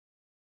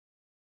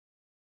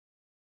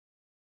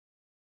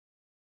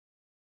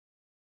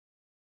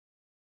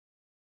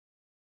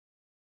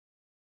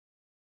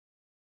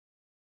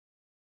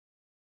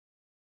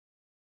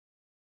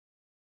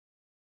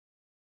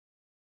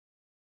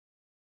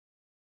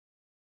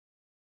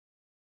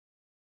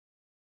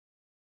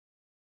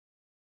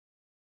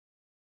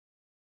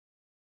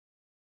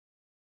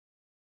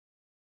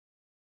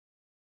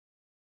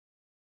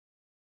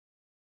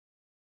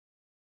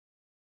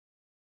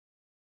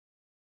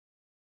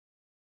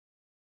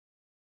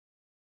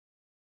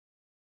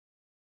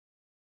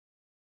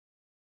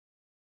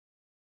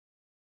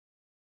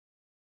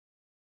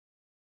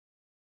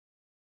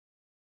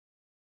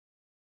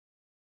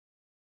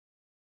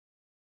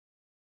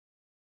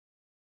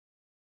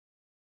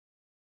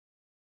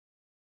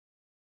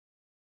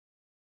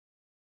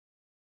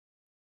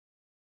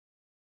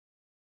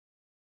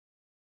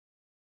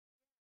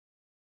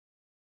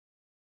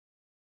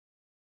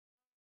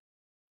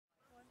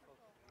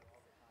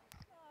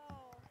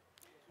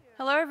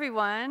Hello,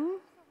 everyone.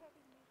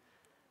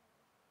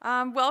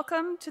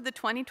 Welcome to the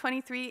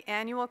 2023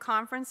 Annual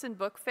Conference and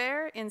Book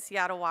Fair in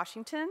Seattle,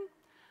 Washington.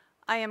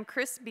 I am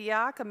Chris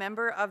Biak, a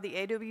member of the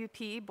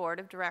AWP Board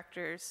of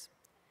Directors.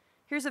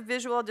 Here's a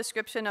visual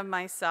description of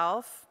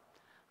myself.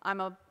 I'm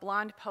a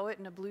blonde poet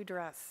in a blue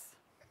dress.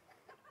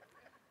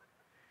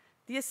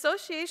 The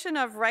Association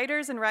of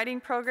Writers and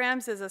Writing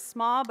Programs is a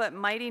small but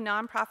mighty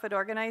nonprofit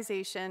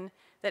organization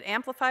that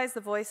amplifies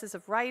the voices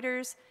of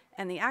writers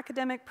and the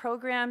academic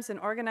programs and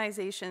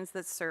organizations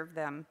that serve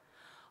them,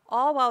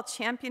 all while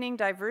championing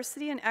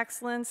diversity and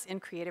excellence in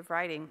creative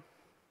writing.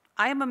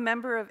 I am a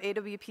member of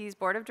AWP's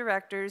Board of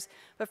Directors,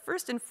 but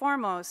first and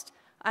foremost,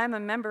 I am a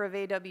member of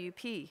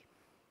AWP.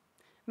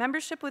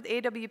 Membership with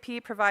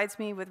AWP provides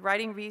me with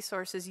writing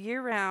resources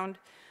year-round,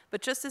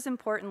 but just as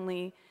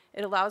importantly,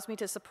 it allows me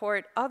to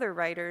support other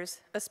writers,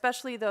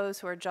 especially those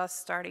who are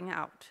just starting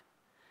out.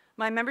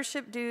 My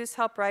membership dues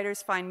help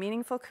writers find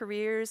meaningful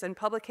careers and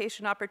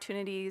publication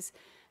opportunities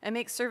and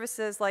make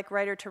services like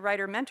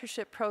writer-to-writer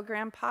mentorship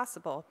program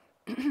possible.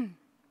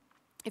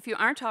 If you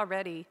aren't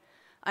already,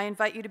 I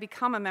invite you to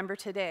become a member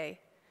today.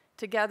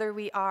 Together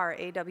we are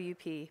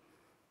AWP.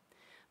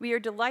 We are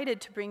delighted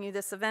to bring you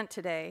this event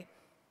today.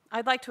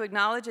 I'd like to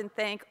acknowledge and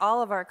thank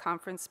all of our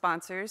conference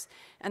sponsors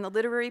and the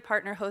literary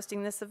partner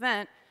hosting this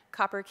event,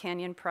 Copper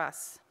Canyon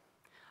Press.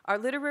 Our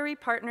literary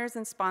partners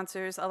and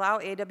sponsors allow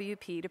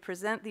AWP to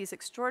present these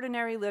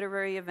extraordinary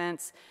literary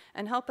events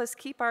and help us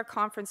keep our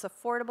conference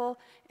affordable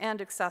and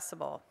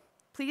accessible.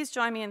 Please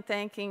join me in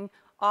thanking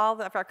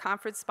all of our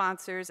conference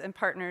sponsors and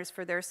partners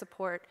for their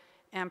support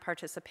and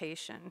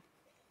participation.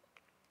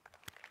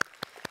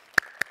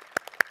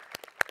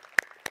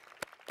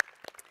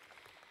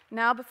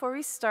 Now, before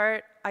we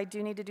start, I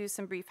do need to do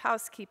some brief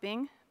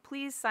housekeeping.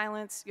 Please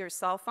silence your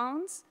cell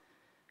phones.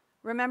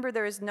 Remember,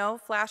 there is no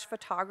flash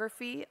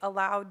photography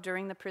allowed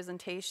during the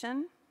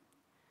presentation.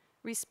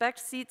 Respect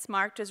seats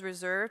marked as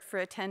reserved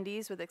for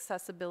attendees with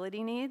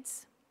accessibility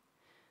needs.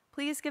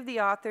 Please give the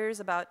authors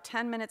about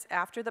 10 minutes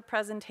after the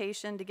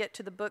presentation to get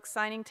to the book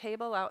signing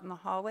table out in the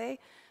hallway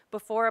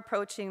before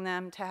approaching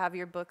them to have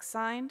your book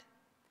signed.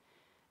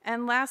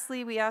 And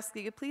lastly, we ask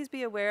that you please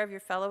be aware of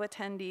your fellow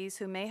attendees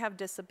who may have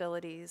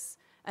disabilities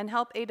and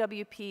help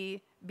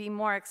AWP be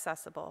more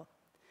accessible.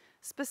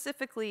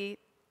 Specifically,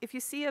 if you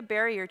see a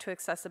barrier to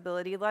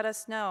accessibility, let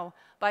us know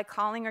by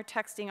calling or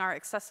texting our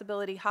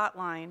accessibility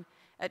hotline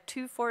at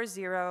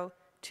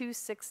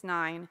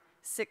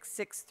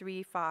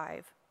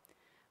 240-269-6635.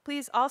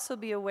 Please also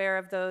be aware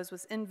of those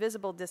with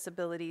invisible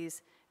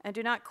disabilities and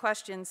do not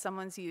question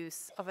someone's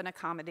use of an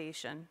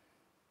accommodation.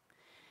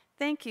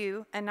 Thank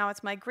you, and now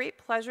it's my great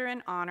pleasure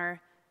and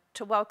honor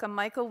to welcome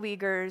Michael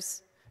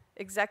Wiegers,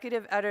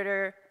 Executive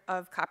Editor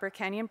of Copper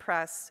Canyon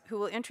Press, who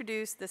will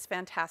introduce this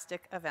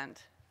fantastic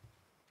event.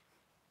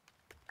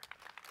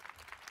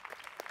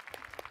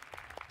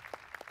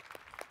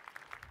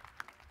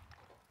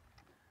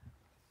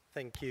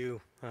 Thank you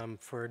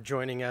for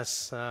joining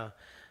us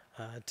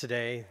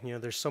today. You know,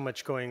 there's so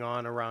much going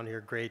on around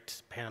here,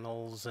 great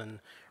panels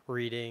and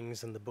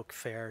readings and the book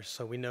fair,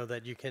 so we know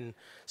that you can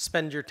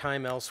spend your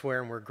time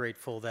elsewhere, and we're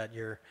grateful that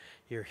you're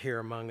here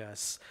among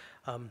us.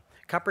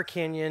 Copper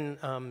Canyon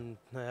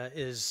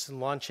is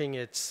launching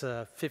its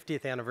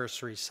 50th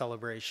anniversary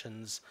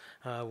celebrations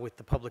with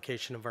the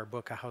publication of our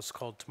book, A House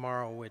Called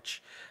Tomorrow,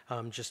 which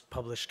just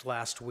published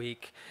last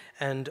week.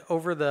 And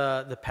over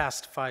the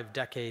past 5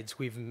 decades,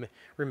 we've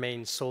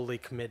remained solely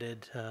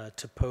committed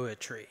to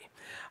poetry.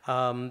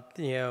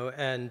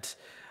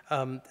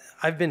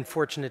 I've been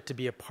fortunate to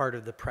be a part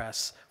of the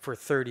press for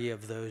 30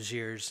 of those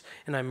years,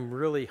 and I'm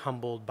really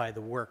humbled by the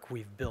work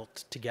we've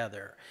built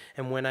together.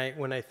 And when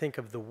I think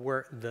of the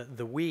work,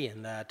 the we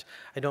in that,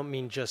 I don't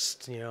mean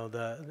just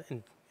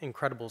the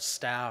incredible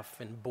staff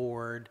and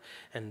board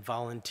and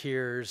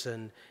volunteers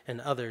and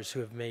others who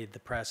have made the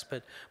press,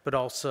 but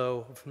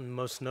also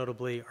most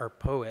notably our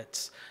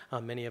poets,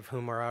 many of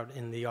whom are out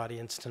in the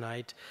audience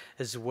tonight,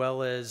 as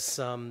well as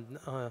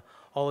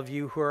all of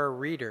you who are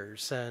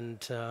readers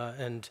and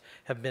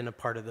have been a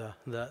part of the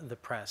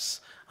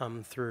press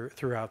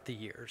throughout the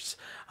years.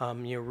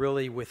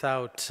 Really,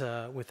 without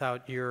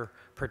your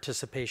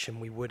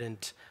participation, we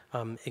wouldn't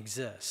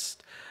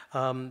exist.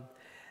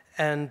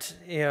 As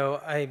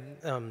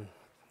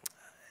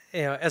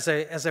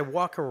I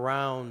walk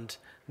around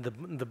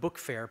the book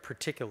fair,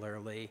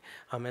 particularly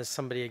as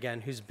somebody again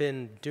who's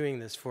been doing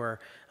this for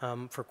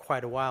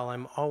quite a while,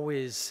 I'm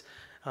always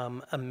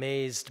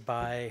amazed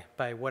by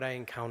what I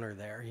encounter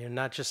there.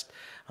 Not just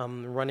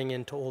running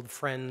into old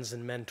friends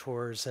and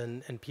mentors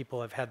and people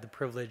I've had the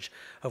privilege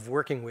of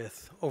working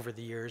with over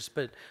the years,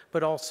 but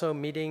also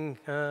meeting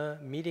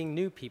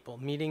new people,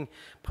 meeting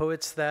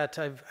poets that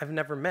I've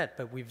never met,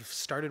 but we've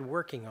started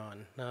working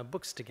on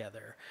books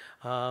together.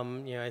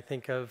 I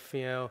think of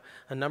a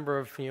number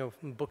of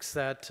books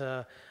that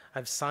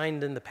I've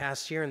signed in the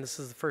past year, and this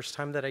is the first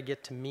time that I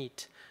get to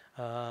meet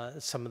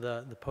some of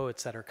the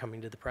poets that are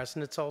coming to the press.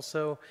 And it's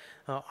also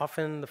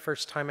often the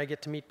first time I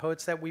get to meet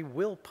poets that we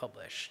will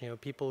publish. You know,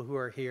 people who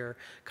are here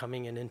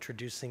coming and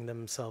introducing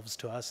themselves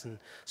to us and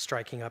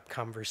striking up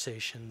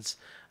conversations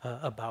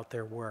about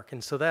their work.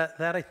 And so that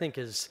I think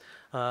is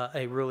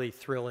a really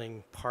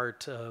thrilling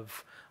part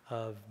of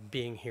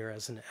being here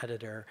as an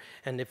editor.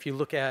 And if you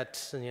look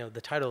at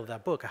the title of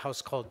that book, A House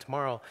Called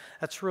Tomorrow,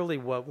 that's really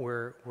what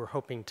we're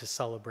hoping to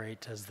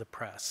celebrate as the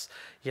press.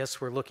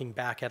 Yes, we're looking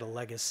back at a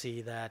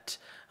legacy that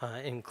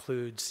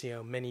includes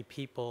many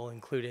people,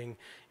 including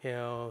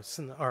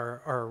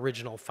our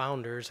original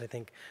founders. I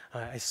think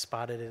I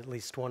spotted at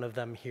least one of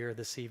them here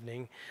this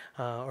evening,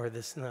 or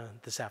this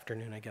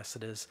afternoon, I guess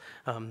it is.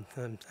 I'm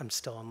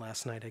still on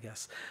last night, I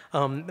guess.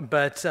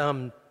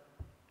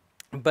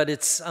 But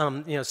it's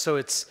so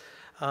it's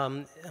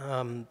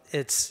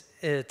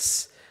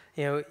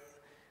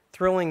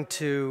thrilling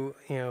to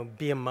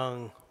be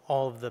among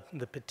all of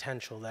the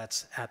potential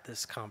that's at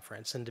this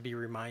conference, and to be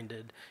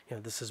reminded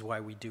this is why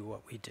we do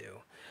what we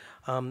do.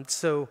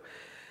 So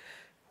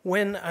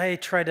when I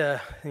try to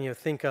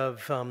think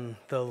of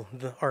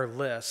our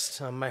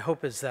list, my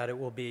hope is that it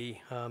will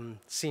be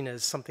seen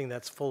as something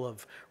that's full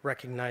of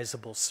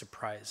recognizable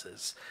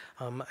surprises.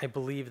 I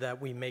believe that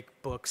we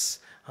make books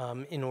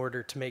in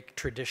order to make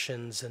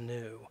traditions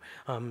anew,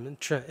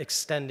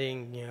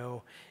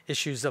 extending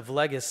issues of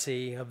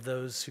legacy of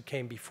those who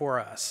came before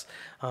us.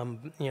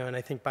 And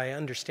I think by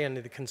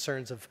understanding the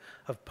concerns of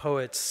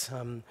poets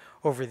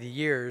over the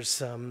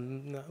years,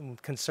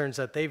 concerns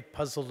that they've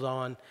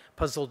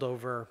puzzled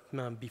over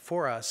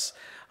before us,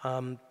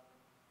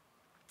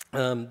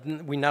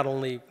 we not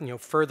only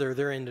further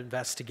their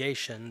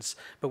investigations,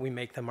 but we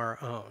make them our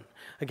own.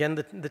 Again,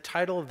 the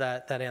title of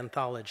that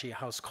anthology, A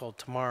House Called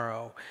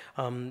Tomorrow,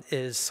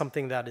 is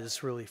something that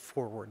is really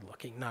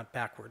forward-looking, not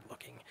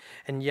backward-looking.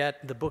 And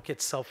yet the book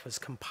itself was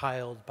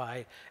compiled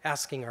by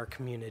asking our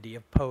community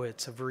of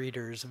poets, of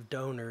readers, of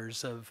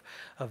donors, of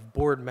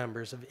board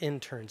members, of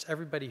interns,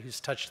 everybody who's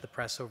touched the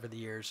press over the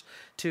years,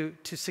 to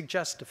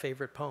suggest a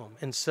favorite poem.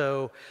 And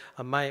so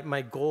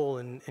my goal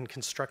in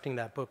constructing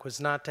that book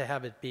was not to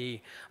have it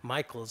be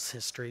Michael's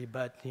history,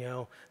 but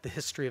the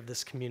history of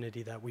this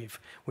community that we've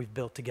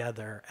built together.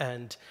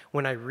 And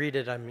when I read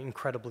it, I'm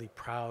incredibly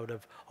proud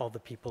of all the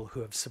people who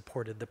have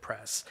supported the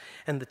press.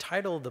 And the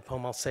title of the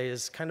poem, I'll say,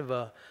 is kind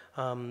of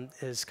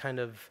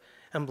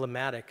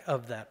emblematic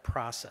of that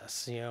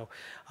process.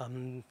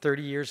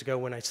 30 years ago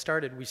when I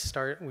started,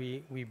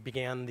 we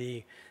began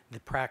the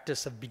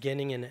practice of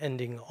beginning and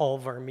ending all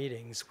of our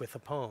meetings with a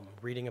poem,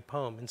 reading a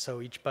poem. And so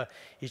each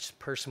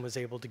person was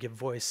able to give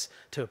voice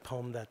to a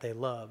poem that they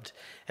loved.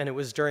 And it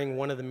was during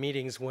one of the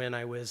meetings when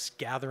I was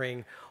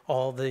gathering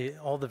all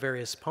the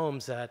various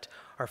poems that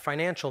our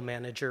financial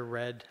manager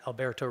read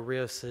Alberto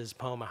Rios's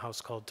poem, A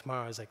House Called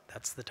Tomorrow. I was like,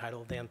 that's the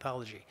title of the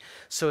anthology.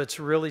 So it's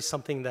really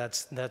something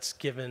that's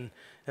given,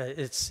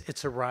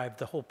 it's arrived,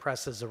 the whole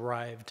press has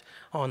arrived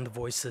on the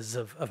voices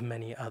of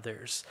many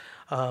others.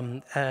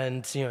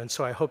 And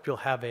so I hope you'll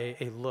have a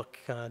look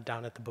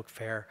down at the book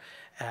fair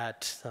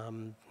at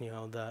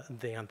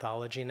the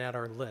anthology and at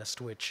our list,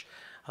 which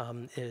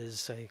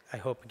is, I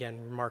hope, again,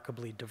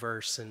 remarkably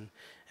diverse and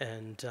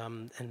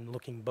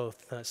looking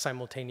both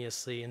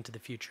simultaneously into the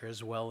future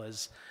as well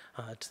as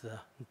to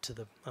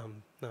the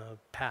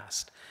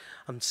past.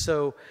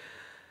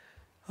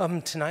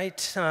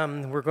 Tonight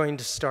we're going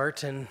to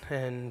start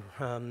and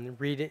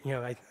read it.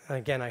 I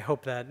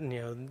hope that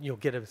you'll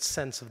get a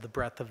sense of the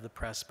breadth of the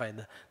press by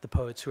the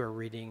poets who are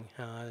reading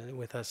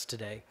with us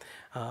today,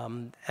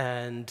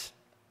 and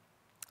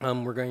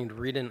we're going to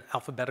read in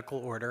alphabetical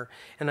order.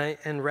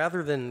 And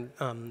rather than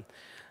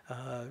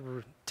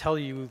tell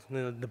you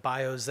the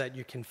bios that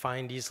you can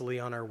find easily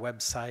on our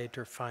website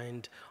or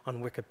find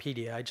on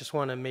Wikipedia, I just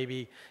want to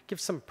maybe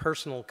give some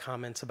personal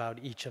comments about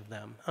each of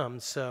them.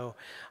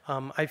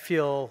 I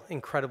feel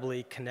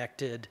incredibly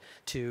connected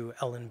to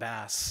Ellen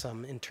Bass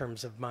in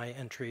terms of my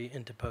entry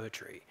into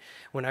poetry.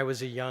 When I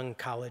was a young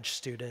college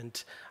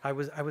student, I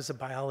was a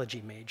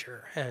biology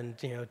major, and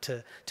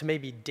to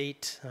maybe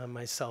date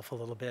myself a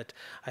little bit,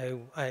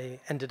 I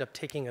ended up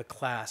taking a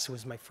class. It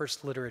was my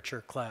first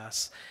literature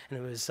class, and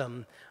it was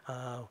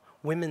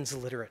women's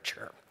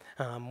literature,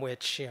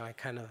 which I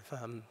kind of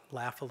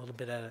laugh a little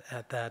bit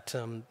at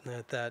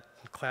that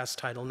class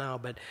title now,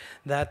 but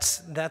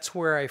that's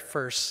where I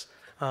first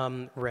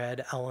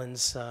read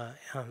Ellen's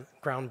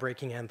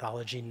groundbreaking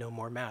anthology, No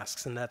More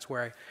Masks, and that's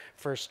where I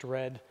first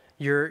read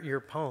your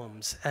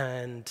poems.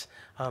 And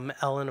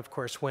Ellen, of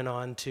course, went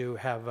on to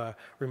have a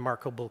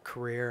remarkable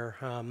career.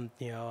 Of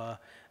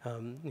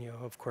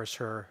course,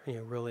 her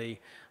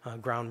really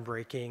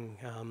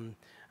groundbreaking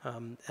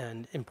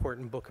an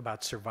important book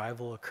about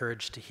survival, A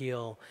Courage to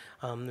Heal,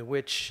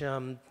 which,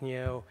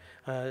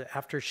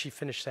 after she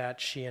finished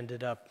that, she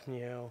ended up,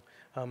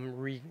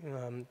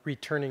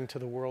 returning to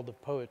the world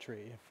of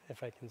poetry,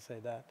 if I can say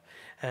that.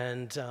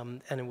 And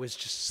it was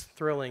just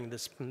thrilling.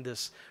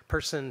 This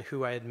person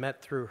who I had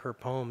met through her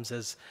poems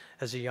as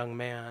a young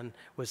man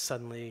was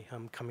suddenly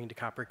coming to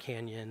Copper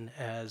Canyon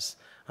as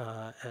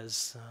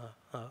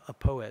a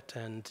poet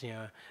and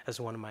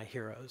as one of my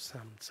heroes.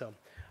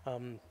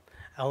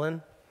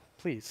 Ellen,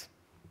 please.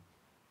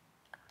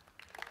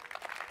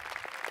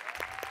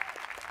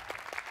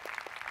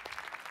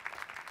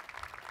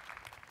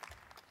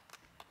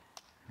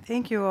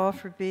 Thank you all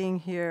for being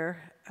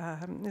here.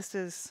 I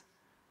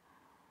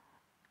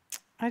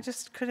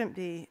just couldn't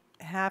be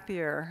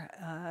happier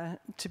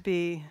to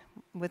be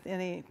with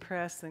any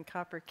press than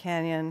Copper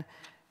Canyon.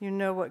 You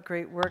know what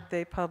great work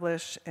they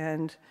publish,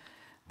 and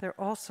they're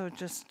also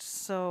just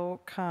so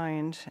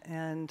kind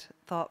and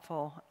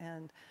thoughtful.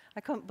 And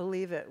I couldn't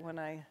believe it when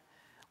I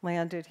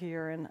landed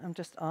here, and I'm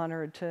just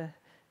honored to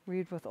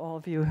read with all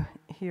of you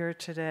here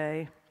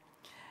today.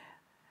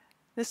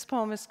 This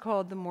poem is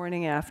called The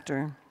Morning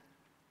After.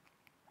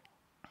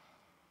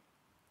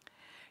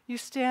 You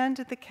stand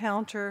at the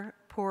counter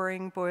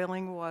pouring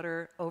boiling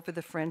water over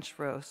the French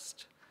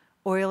roast,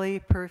 oily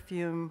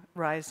perfume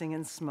rising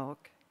in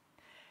smoke.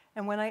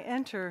 And when I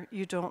enter,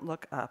 you don't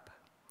look up.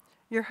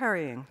 You're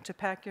hurrying to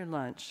pack your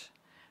lunch,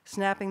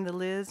 snapping the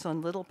lids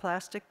on little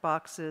plastic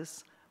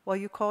boxes while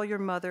you call your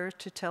mother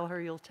to tell her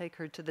you'll take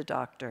her to the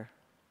doctor.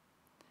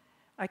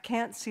 I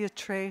can't see a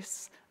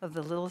trace of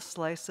the little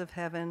slice of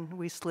heaven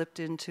we slipped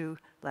into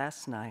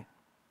last night.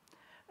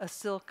 A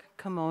silk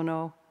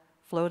kimono,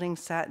 floating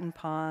satin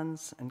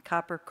ponds and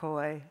copper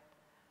koi,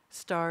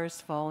 stars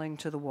falling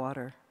to the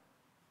water.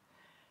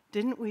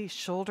 Didn't we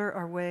shoulder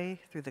our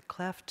way through the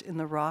cleft in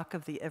the rock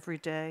of the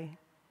everyday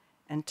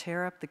and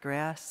tear up the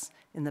grass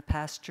in the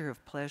pasture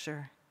of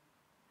pleasure?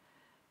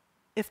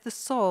 If the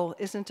soul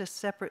isn't a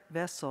separate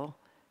vessel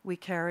we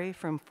carry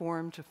from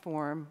form to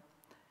form,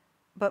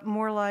 but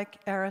more like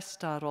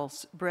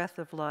Aristotle's breath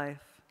of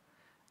life,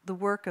 the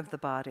work of the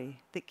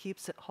body that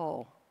keeps it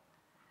whole,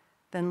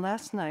 then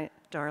last night,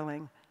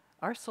 darling,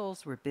 our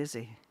souls were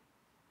busy.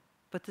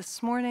 But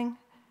this morning,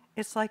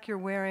 it's like you're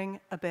wearing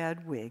a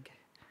bad wig,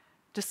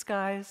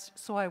 disguised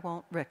so I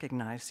won't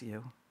recognize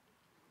you.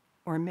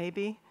 Or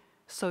maybe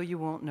so you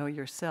won't know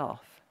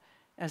yourself,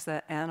 as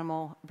that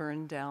animal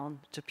burned down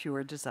to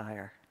pure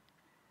desire.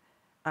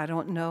 I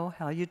don't know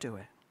how you do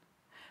it.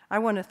 I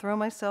want to throw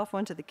myself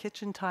onto the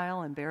kitchen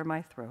tile and bare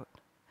my throat.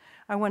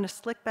 I want to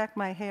slick back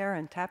my hair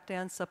and tap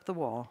dance up the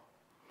wall.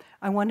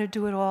 I want to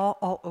do it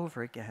all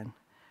over again.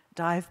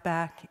 Dive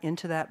back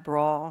into that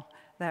brawl,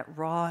 that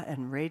raw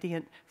and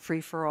radiant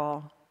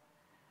free-for-all.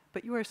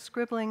 But you are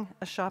scribbling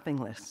a shopping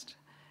list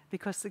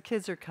because the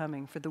kids are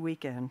coming for the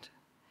weekend,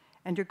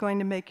 and you're going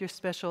to make your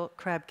special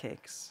crab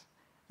cakes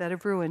that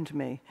have ruined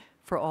me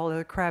for all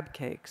other crab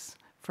cakes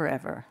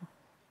forever.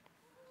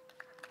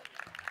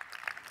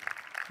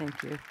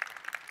 Thank you.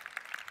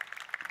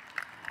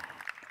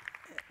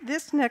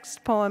 This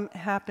next poem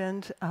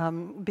happened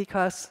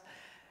because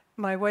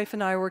my wife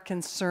and I were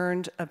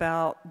concerned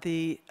about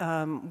the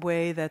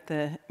way that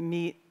the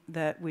meat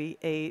that we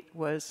ate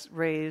was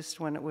raised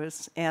when it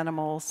was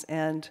animals,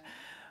 and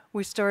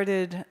we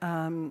started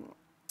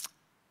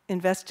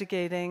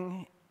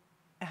investigating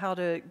how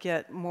to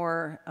get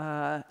more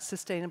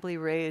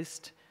sustainably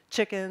raised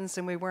chickens,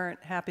 and we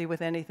weren't happy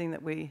with anything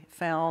that we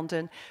found.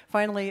 And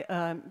finally,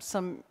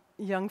 some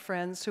young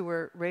friends who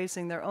were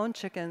raising their own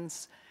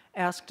chickens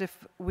asked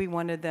if we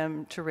wanted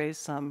them to raise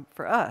some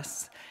for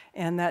us.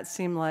 And that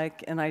seemed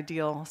like an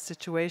ideal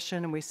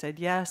situation, and we said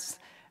yes.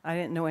 I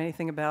didn't know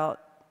anything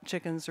about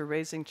chickens or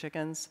raising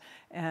chickens.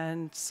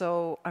 And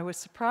so I was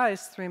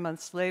surprised 3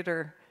 months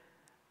later,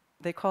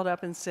 they called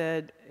up and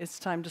said, it's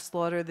time to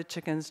slaughter the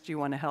chickens, do you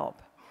want to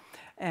help?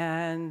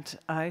 And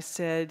I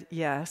said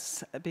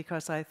yes,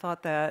 because I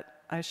thought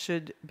that I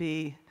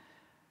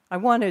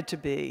wanted to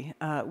be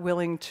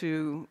willing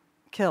to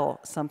kill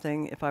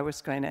something if I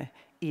was going to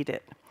eat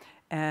it.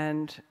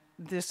 And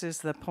this is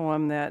the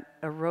poem that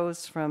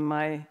arose from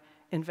my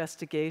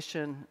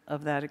investigation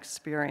of that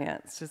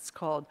experience. It's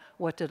called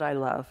What Did I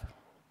Love?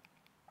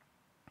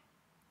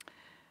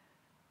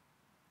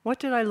 What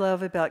did I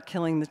love about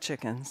killing the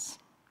chickens?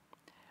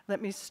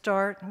 Let me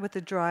start with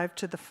the drive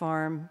to the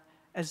farm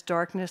as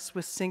darkness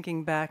was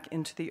sinking back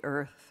into the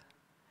earth,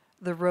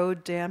 the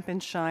road damp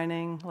and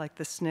shining like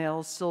the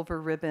snail's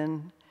silver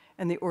ribbon,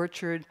 and the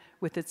orchard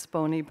with its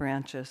bony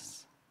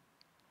branches.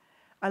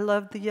 I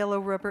loved the yellow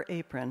rubber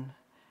apron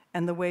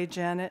and the way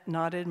Janet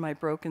knotted my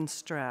broken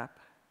strap,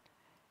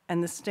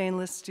 and the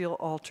stainless steel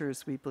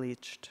altars we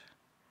bleached,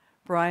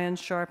 Brian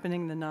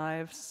sharpening the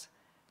knives,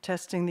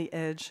 testing the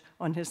edge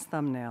on his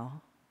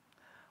thumbnail,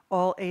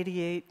 all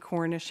 88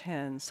 Cornish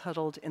hens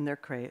huddled in their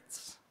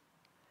crates,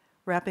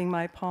 wrapping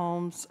my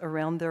palms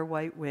around their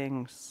white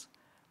wings,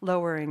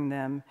 lowering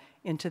them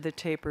into the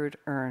tapered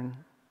urn.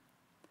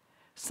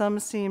 Some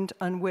seemed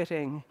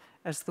unwitting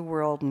as the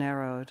world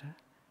narrowed,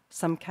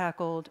 Some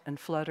cackled and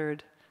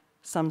fluttered,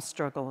 some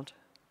struggled.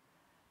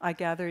 I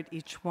gathered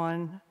each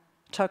one,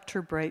 tucked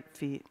her bright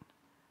feet,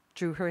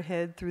 drew her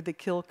head through the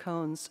kill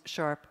cone's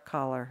sharp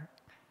collar,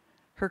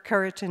 her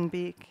keratin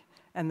beak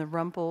and the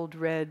rumpled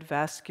red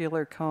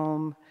vascular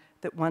comb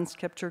that once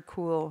kept her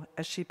cool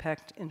as she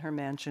pecked in her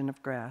mansion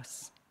of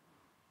grass.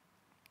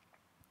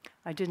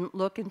 I didn't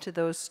look into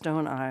those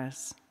stone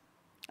eyes.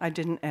 I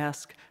didn't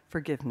ask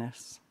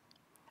forgiveness.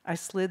 I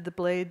slid the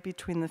blade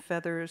between the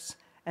feathers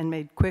and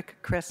made quick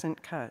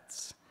crescent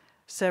cuts,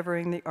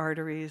 severing the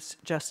arteries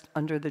just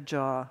under the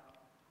jaw,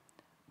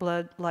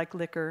 blood like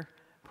liquor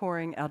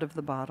pouring out of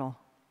the bottle.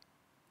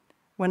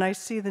 When I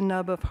see the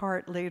nub of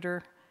heart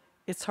later,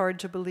 it's hard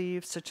to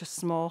believe such a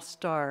small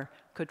star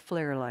could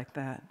flare like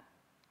that.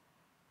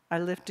 I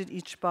lifted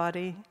each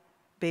body,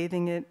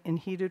 bathing it in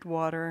heated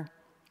water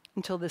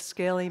until the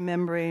scaly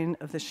membrane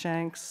of the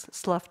shanks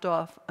sloughed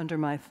off under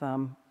my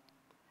thumb.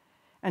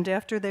 And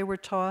after they were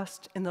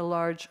tossed in the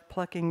large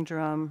plucking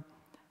drum,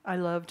 I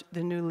loved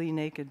the newly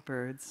naked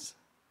birds,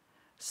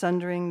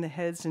 sundering the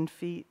heads and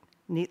feet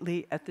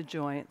neatly at the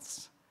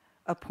joints,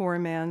 a poor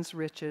man's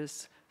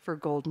riches for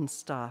golden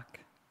stock,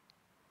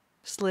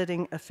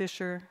 slitting a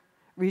fissure,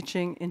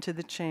 reaching into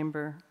the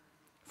chamber,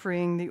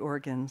 freeing the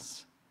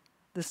organs,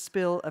 the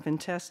spill of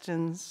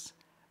intestines,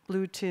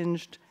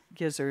 blue-tinged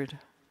gizzard,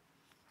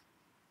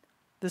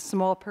 the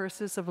small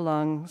purses of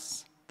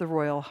lungs, the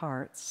royal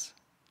hearts,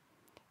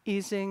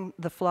 easing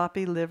the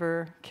floppy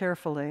liver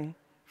carefully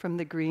from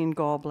the green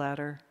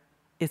gallbladder,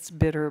 its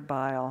bitter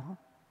bile,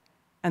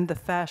 and the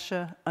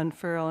fascia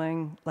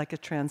unfurling like a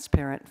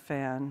transparent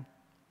fan.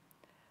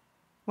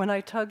 When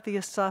I tug the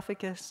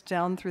esophagus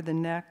down through the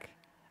neck,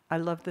 I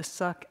love the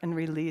suck and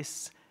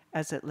release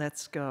as it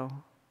lets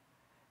go,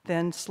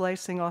 then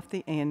slicing off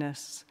the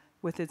anus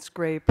with its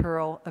gray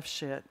pearl of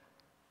shit.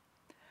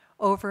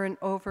 Over and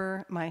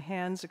over, my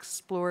hands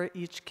explore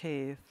each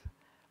cave,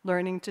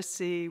 learning to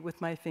see with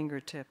my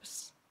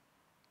fingertips,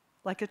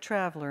 like a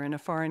traveler in a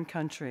foreign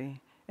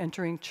country,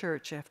 entering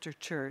church after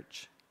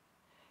church.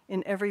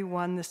 In every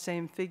one, the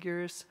same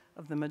figures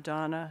of the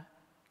Madonna,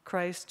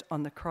 Christ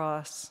on the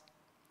cross,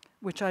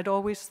 which I'd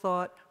always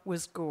thought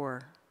was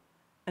gore,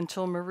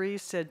 until Marie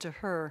said to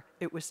her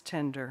it was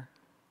tender,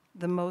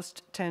 the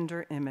most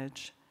tender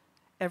image.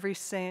 Every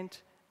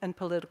saint and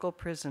political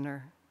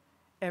prisoner,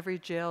 every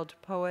jailed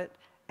poet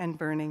and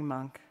burning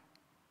monk.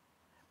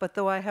 But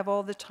though I have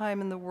all the time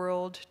in the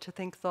world to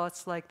think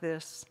thoughts like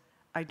this,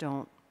 I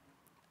don't.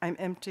 I'm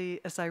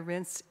empty as I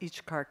rinse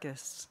each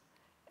carcass,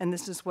 and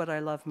this is what I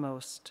love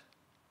most.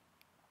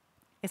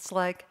 It's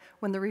like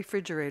when the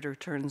refrigerator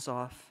turns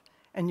off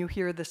and you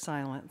hear the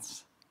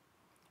silence.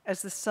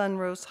 As the sun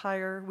rose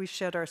higher, we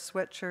shed our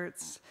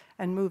sweatshirts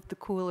and moved the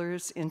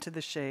coolers into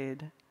the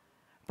shade.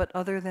 But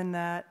other than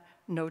that,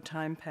 no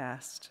time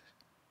passed.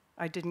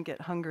 I didn't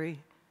get hungry.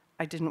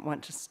 I didn't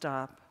want to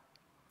stop.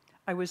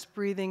 I was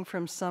breathing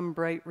from some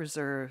bright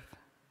reserve.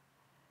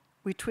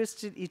 We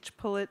twisted each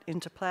pullet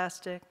into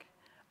plastic,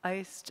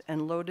 iced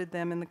and loaded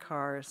them in the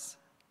cars.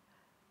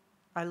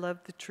 I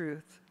loved the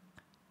truth,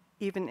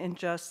 even in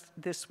just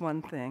this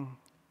one thing,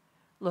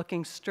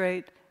 looking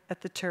straight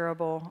at the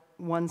terrible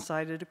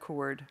one-sided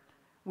accord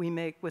we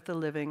make with the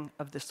living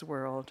of this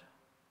world.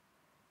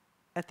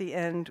 At the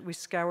end, we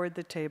scoured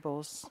the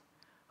tables,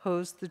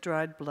 hosed the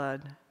dried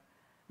blood,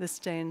 the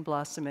stain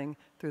blossoming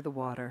through the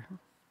water.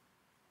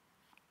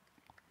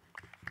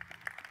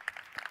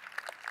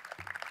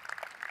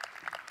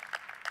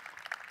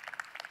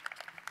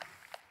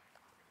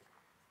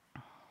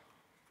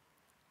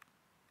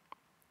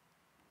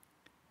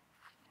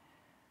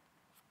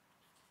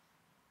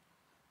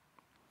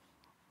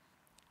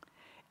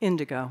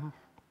 Indigo.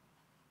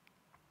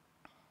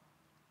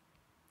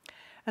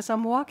 As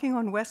I'm walking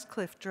on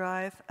Westcliff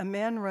Drive, a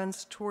man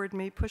runs toward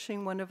me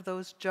pushing one of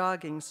those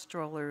jogging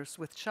strollers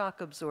with shock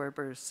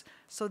absorbers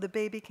so the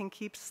baby can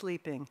keep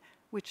sleeping,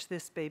 which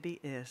this baby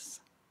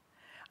is.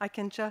 I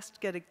can just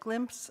get a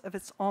glimpse of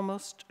its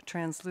almost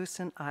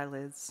translucent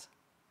eyelids.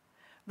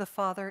 The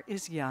father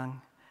is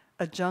young,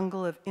 a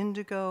jungle of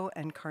indigo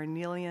and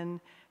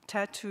carnelian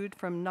tattooed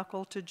from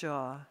knuckle to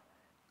jaw,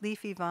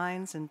 leafy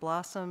vines and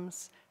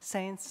blossoms,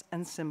 saints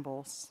and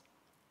symbols.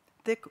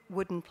 Thick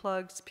wooden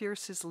plugs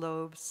pierce his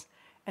lobes,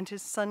 and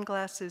his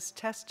sunglasses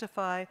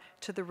testify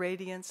to the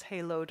radiance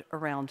haloed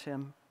around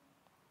him.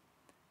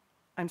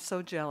 I'm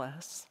so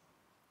jealous,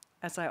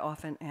 as I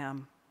often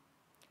am.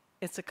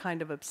 It's a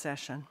kind of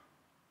obsession.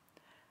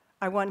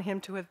 I want him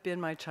to have been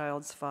my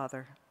child's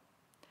father.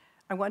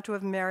 I want to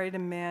have married a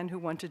man who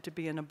wanted to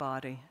be in a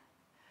body,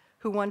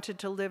 who wanted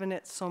to live in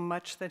it so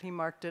much that he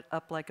marked it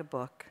up like a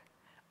book,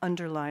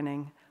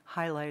 underlining,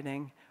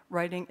 highlighting,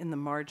 writing in the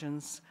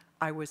margins,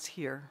 I was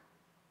here.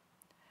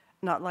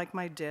 Not like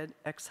my dead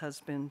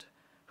ex-husband,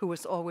 who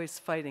was always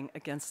fighting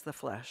against the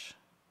flesh,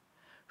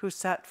 who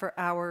sat for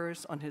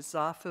hours on his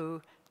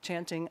zafu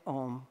chanting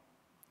Om,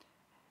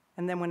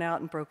 and then went out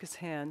and broke his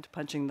hand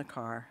punching the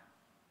car.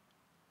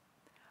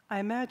 I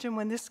imagine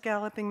when this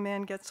galloping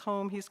man gets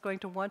home, he's going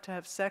to want to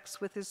have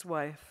sex with his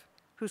wife,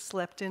 who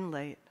slept in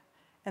late,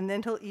 And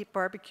then he'll eat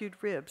barbecued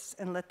ribs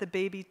and let the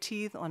baby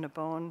teethe on a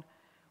bone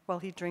while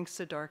he drinks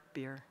a dark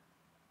beer.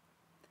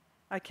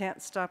 I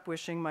can't stop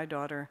wishing my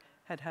daughter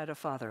had had a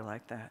father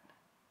like that.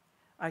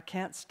 I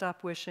can't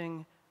stop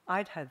wishing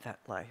I'd had that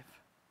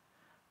life.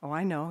 Oh,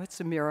 I know,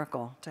 it's a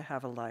miracle to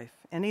have a life,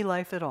 any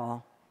life at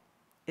all.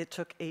 It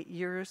took 8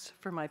 years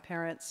for my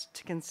parents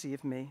to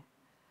conceive me.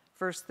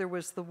 First there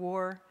was the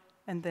war,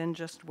 and then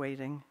just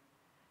waiting.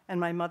 And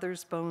my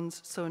mother's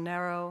bones so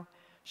narrow,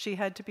 she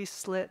had to be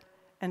slit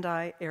and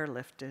I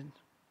airlifted.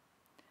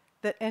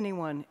 That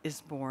anyone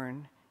is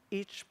born,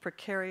 each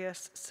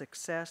precarious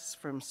success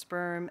from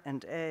sperm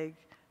and egg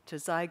to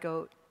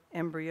zygote,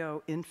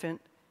 embryo,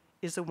 infant,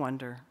 is a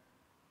wonder.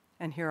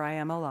 And here I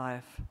am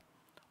alive,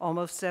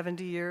 almost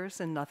 70 years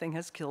and nothing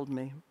has killed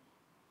me.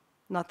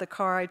 Not the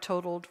car I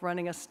totaled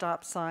running a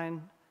stop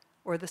sign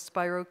or the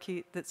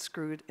spirochete that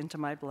screwed into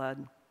my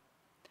blood.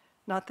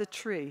 Not the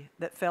tree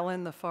that fell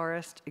in the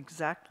forest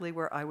exactly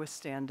where I was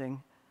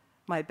standing,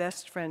 my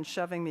best friend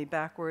shoving me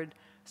backward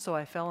so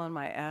I fell on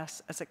my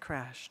ass as it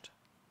crashed.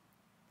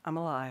 I'm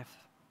alive,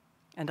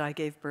 and I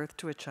gave birth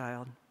to a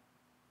child.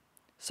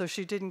 So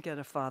she didn't get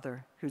a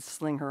father who'd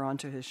sling her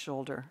onto his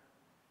shoulder,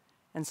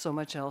 and so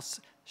much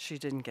else she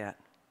didn't get.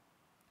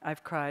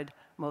 I've cried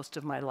most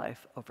of my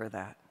life over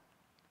that.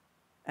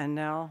 And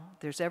now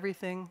there's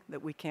everything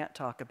that we can't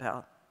talk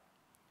about.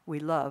 We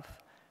love,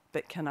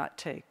 but cannot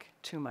take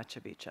too much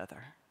of each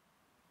other.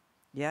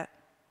 Yet,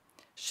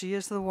 she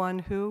is the one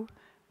who,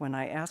 when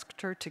I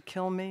asked her to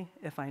kill me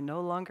if I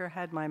no longer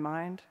had my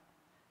mind,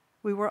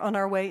 we were on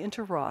our way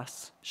into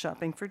Ross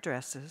shopping for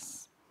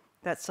dresses.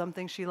 That's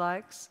something she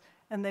likes,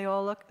 and they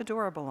all look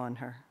adorable on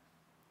her.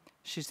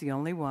 She's the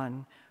only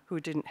one who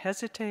didn't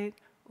hesitate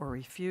or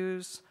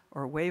refuse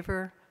or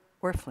waver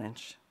or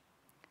flinch.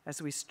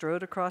 As we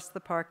strode across the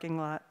parking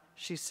lot,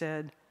 she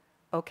said,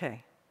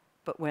 "Okay,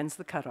 but when's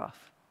the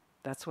cutoff?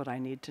 That's what I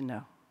need to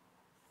know."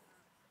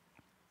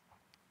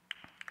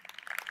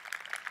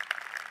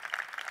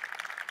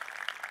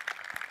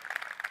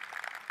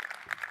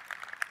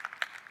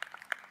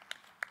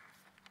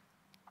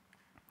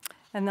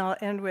 And I'll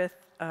end with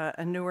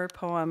a newer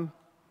poem,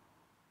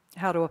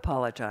 How to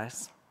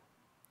Apologize.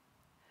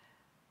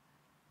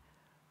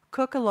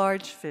 Cook a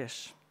large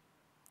fish.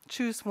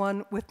 Choose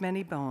one with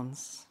many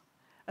bones.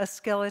 A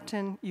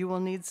skeleton you will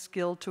need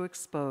skill to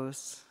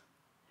expose.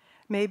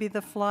 Maybe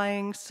the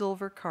flying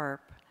silver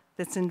carp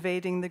that's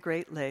invading the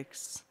Great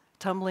Lakes,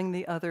 tumbling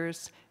the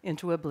others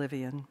into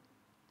oblivion.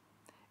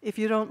 If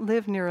you don't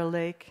live near a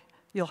lake,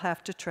 you'll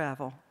have to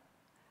travel.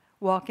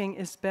 Walking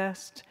is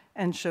best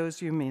and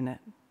shows you mean it.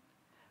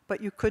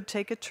 But you could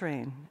take a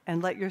train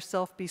and let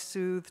yourself be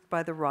soothed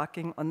by the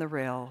rocking on the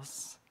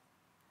rails.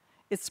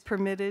 It's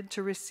permitted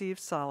to receive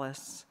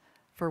solace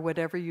for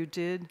whatever you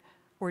did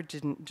or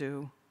didn't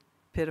do,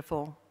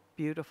 pitiful,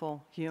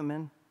 beautiful,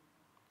 human.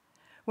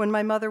 When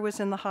my mother was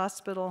in the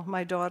hospital,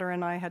 my daughter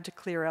and I had to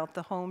clear out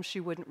the home she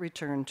wouldn't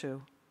return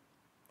to.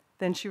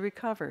 Then she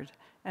recovered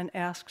and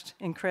asked,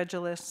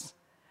 incredulous,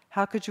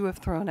 "How could you have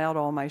thrown out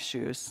all my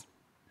shoes?"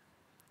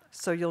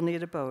 "So you'll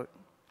need a boat.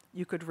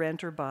 You could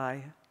rent or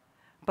buy.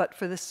 But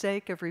for the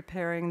sake of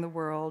repairing the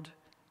world,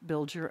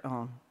 build your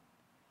own.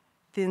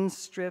 Thin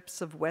strips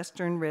of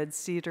western red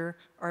cedar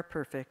are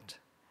perfect,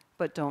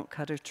 but don't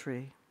cut a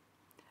tree.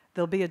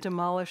 There'll be a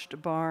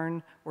demolished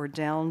barn or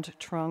downed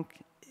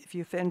trunk if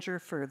you venture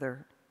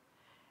further,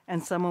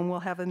 and someone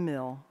will have a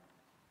mill,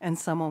 and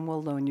someone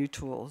will loan you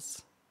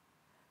tools.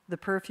 The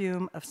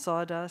perfume of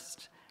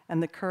sawdust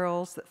and the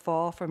curls that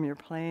fall from your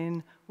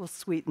plane will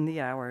sweeten the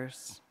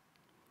hours.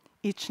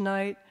 Each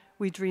night,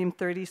 we dream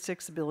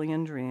 36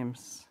 billion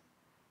dreams.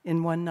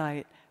 In one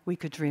night, we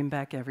could dream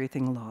back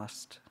everything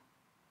lost.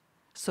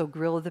 So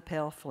grill the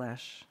pale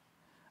flesh.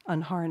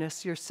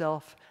 Unharness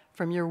yourself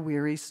from your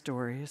weary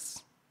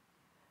stories.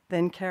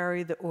 Then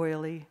carry the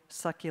oily,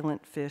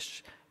 succulent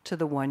fish to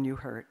the one you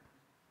hurt.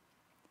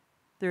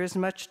 There is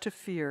much to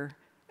fear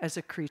as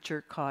a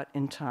creature caught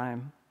in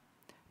time,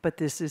 but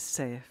this is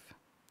safe.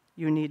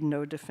 You need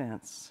no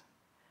defense.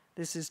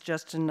 This is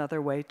just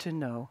another way to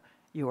know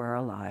you are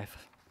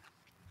alive.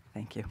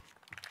 Thank you.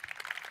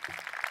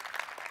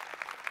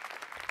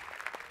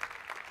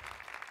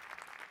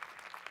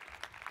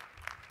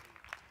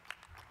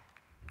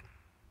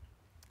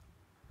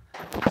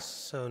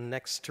 So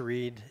next to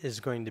read is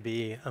going to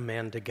be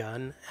Amanda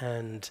Gunn,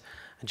 and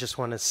I just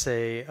want to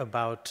say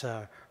about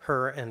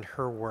her and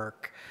her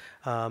work.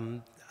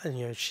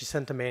 She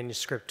sent a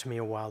manuscript to me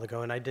a while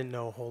ago, and I didn't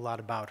know a whole lot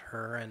about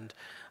her, and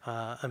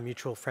a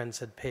mutual friend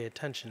said, pay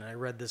attention. I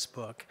read this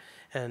book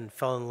and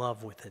fell in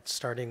love with it,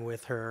 starting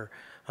with her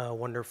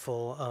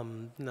wonderful,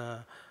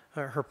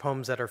 her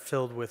poems that are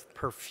filled with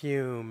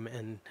perfume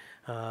and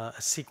a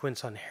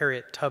sequence on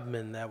Harriet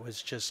Tubman that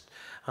was just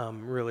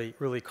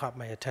really caught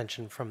my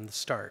attention from the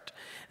start.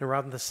 And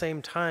around the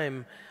same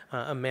time,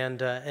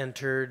 Amanda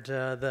entered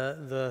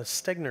the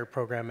Stegner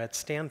program at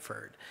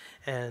Stanford.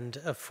 And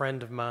a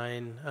friend of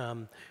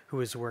mine who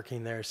was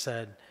working there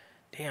said,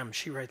 damn,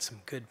 she writes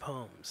some good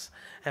poems.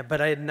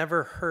 But I had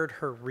never heard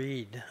her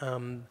read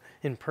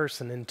in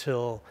person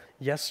until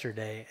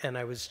yesterday, and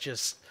I was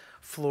just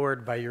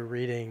floored by your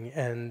reading,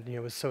 and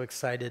was so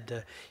excited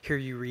to hear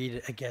you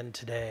read again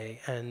today.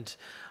 And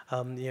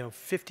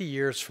 50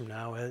 years from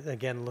now,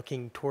 again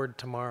looking toward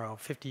tomorrow,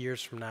 50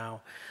 years from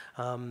now,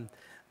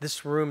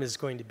 this room is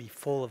going to be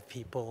full of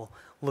people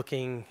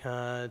looking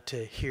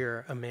to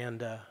hear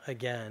Amanda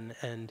again,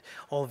 and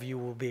all of you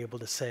will be able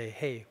to say,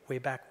 hey, way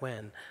back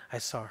when I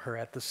saw her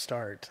at the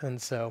start.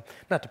 And so,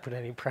 not to put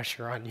any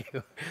pressure on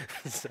you,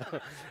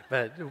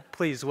 but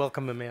please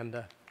welcome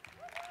Amanda.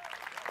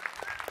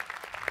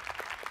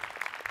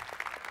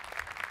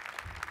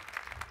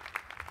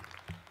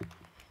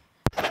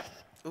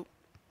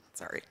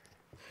 Sorry.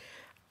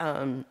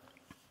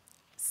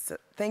 So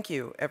thank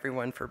you,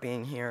 everyone, for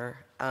being here.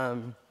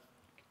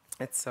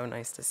 It's so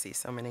nice to see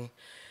so many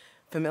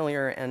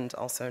familiar and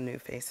also new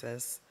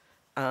faces.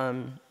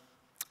 I'm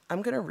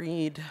going to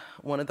read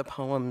one of the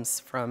poems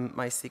from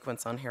my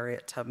sequence on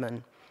Harriet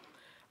Tubman.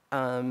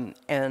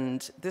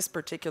 And this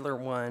particular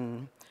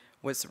one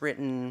was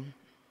written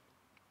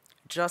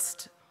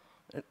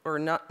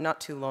not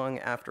too long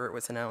after it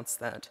was announced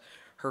that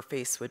her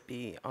face would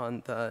be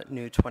on the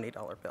new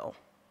 $20 bill.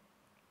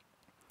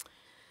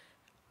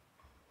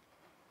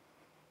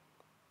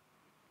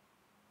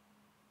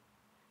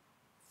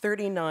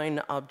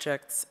 "39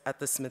 objects at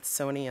the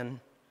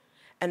Smithsonian,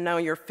 and now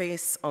your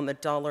face on the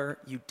dollar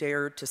you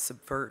dared to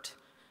subvert,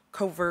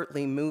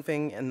 covertly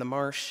moving in the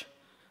marsh.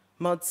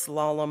 Mud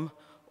slalom,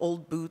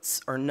 old boots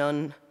or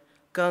none,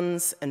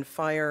 guns and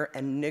fire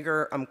and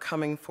nigger, I'm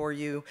coming for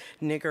you.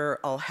 Nigger,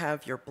 I'll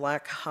have your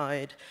black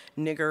hide.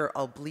 Nigger,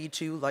 I'll bleed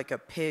you like a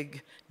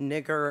pig.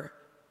 Nigger,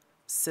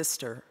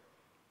 sister,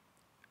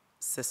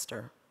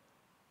 sister.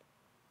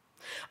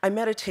 I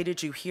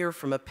meditated you here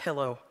from a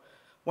pillow,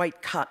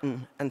 white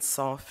cotton and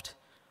soft.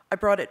 I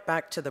brought it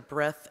back to the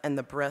breath, and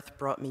the breath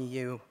brought me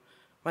you.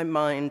 My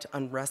mind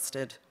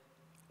unrested.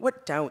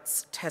 What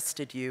doubts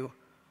tested you?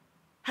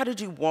 How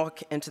did you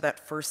walk into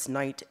that first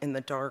night in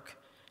the dark,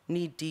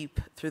 knee-deep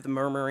through the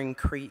murmuring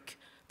creek,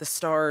 the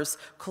stars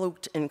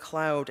cloaked in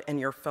cloud and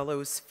your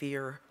fellow's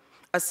fear,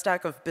 a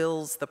stack of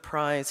bills the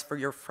prize for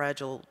your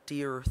fragile,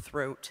 dear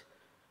throat,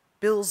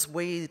 bills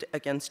weighed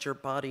against your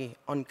body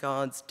on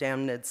God's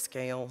damned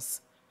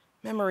scales.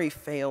 Memory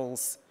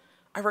fails.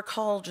 I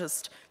recall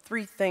just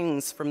 3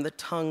 things from the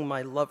tongue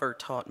my lover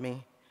taught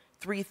me,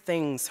 3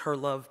 things her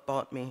love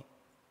bought me.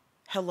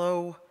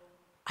 Hello,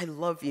 I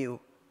love you.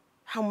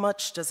 How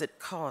much does it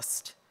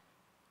cost?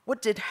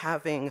 What did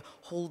having,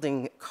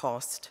 holding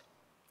cost?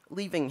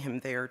 Leaving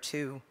him there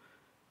too.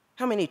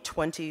 How many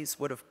 20s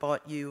would have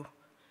bought you?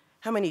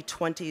 How many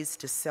 20s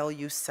to sell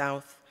you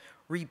south,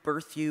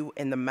 rebirth you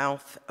in the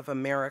mouth of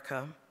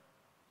America?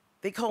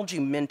 They called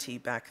you Minty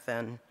back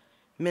then.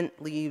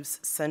 Mint leaves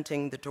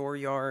scenting the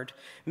dooryard,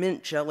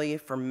 mint jelly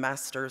from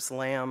master's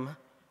lamb.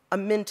 A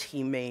mint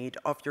he made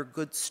off your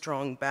good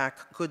strong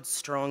back, good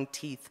strong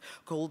teeth,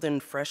 golden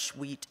fresh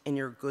wheat in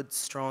your good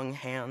strong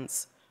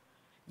hands.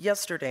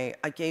 Yesterday,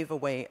 I gave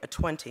away a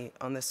 20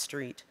 on the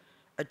street,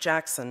 a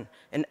Jackson,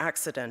 an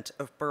accident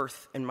of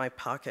birth in my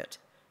pocket,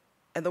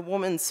 and the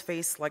woman's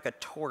face like a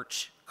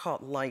torch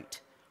caught light.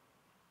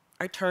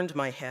 I turned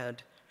my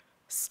head,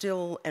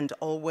 still and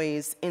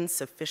always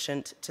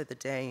insufficient to the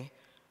day,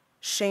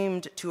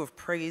 shamed to have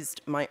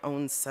praised my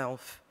own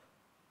self.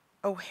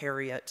 Oh,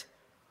 Harriet,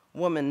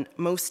 woman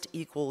most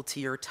equal to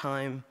your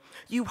time,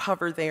 you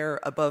hover there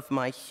above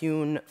my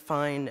hewn,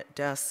 fine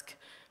desk,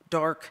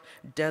 dark,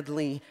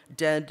 deadly,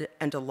 dead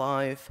and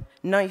alive,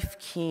 knife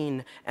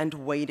keen and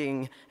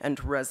waiting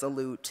and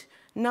resolute,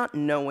 not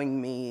knowing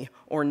me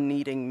or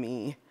needing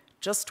me,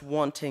 just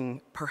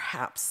wanting,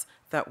 perhaps,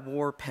 that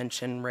war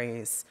pension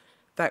raise,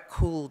 that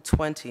cool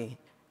 20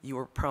 you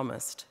were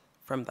promised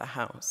from the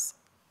house.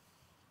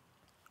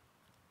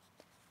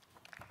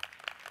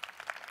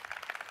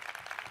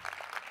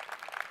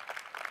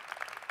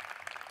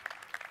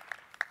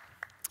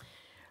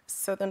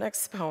 So the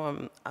next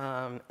poem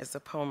is a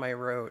poem I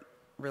wrote.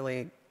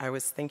 Really, I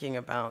was thinking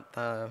about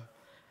the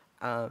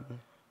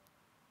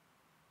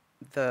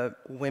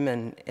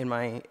women in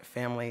my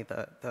family,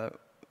 the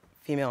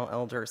female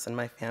elders in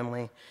my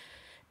family,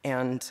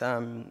 and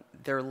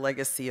their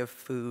legacy of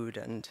food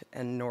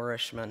and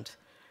nourishment.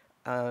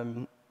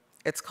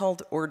 It's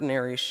called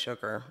Ordinary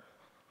Sugar.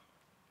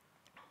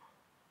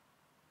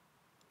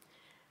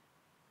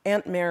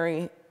 Aunt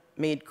Mary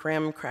made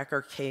graham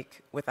cracker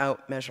cake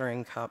without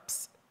measuring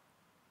cups,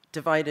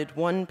 divided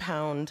 1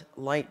 pound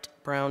light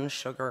brown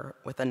sugar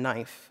with a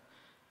knife,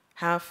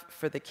 half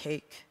for the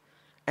cake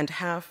and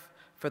half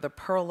for the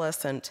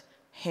pearlescent,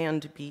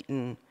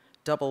 hand-beaten,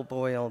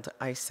 double-boiled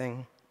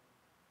icing.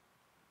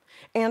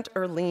 Aunt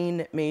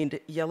Erlene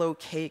made yellow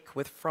cake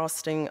with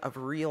frosting of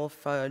real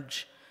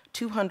fudge,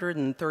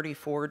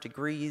 234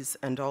 degrees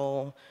and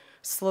all,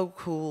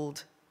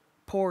 slow-cooled,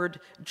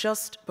 poured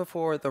just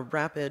before the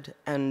rapid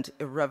and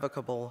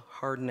irrevocable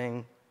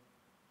hardening.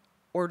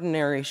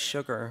 Ordinary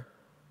sugar,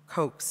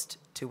 coaxed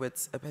to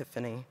its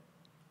epiphany.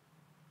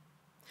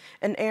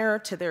 An heir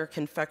to their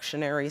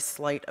confectionery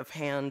sleight of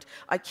hand,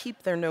 I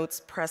keep their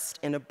notes pressed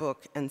in a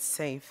book and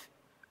safe.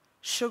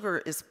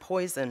 Sugar is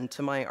poison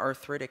to my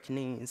arthritic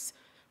knees,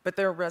 but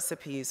their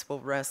recipes will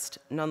rest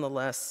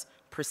nonetheless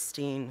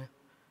pristine,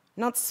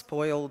 not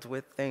spoiled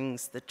with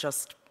things that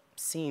just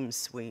seem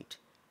sweet.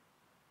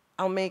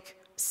 I'll make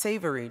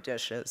savory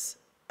dishes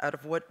out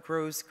of what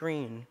grows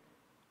green,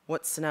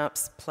 what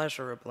snaps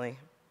pleasurably,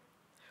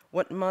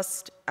 what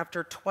must,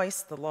 after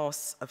twice the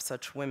loss of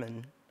such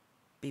women,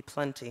 be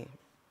plenty.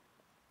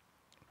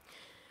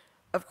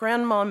 Of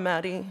Grandma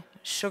Mattie,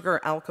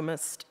 sugar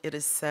alchemist, it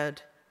is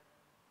said,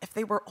 if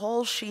they were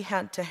all she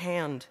had to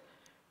hand,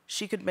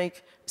 she could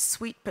make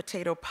sweet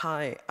potato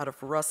pie out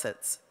of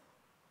russets,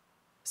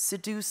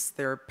 seduce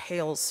their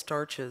pale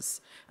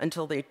starches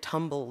until they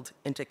tumbled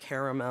into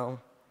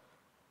caramel.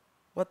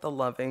 What the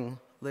loving,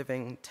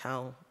 living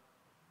tell.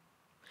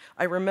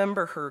 I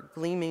remember her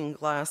gleaming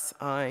glass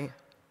eye,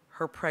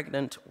 her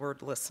pregnant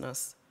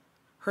wordlessness,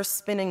 her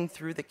spinning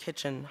through the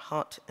kitchen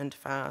hot and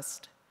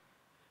fast,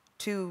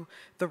 to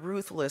the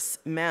ruthless,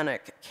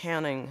 manic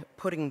canning,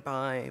 putting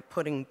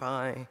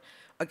by,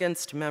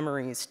 against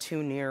memories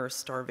too near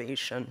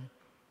starvation.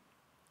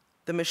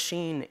 The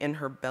machine in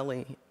her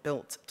belly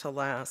built to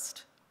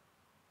last.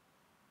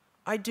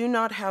 I do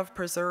not have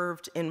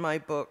preserved in my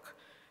book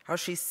how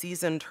she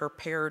seasoned her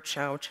pear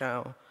chow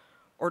chow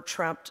or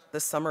trapped the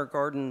summer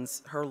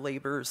gardens her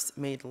labors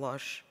made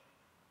lush.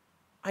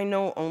 I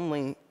know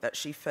only that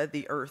she fed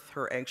the earth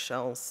her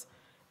eggshells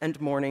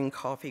and morning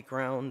coffee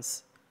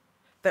grounds,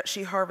 that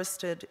she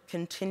harvested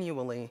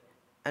continually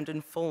and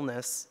in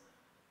fullness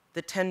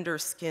the tender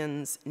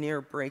skins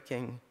near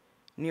breaking,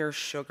 near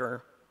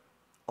sugar,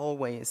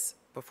 always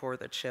before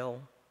the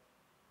chill.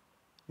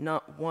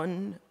 Not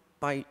one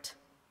bite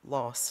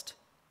lost.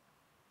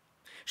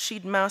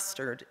 She'd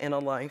mastered in a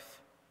life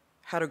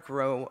how to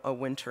grow a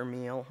winter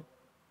meal,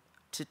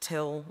 to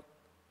till,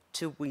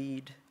 to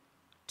weed,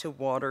 to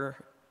water,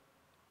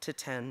 to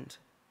tend.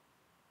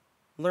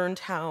 Learned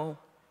how,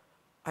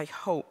 I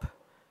hope,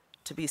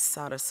 to be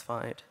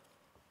satisfied.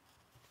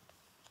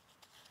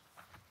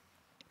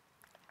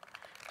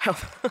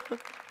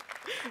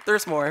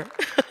 There's more.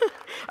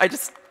 I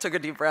just took a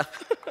deep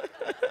breath.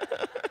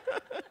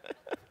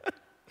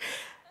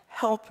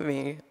 Help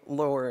me,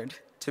 Lord,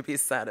 to be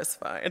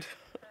satisfied.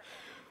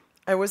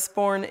 I was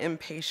born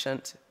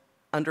impatient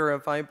under a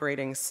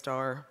vibrating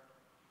star,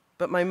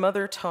 but my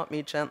mother taught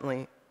me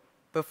gently,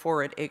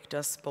 before it ached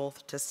us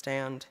both to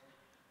stand,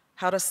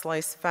 how to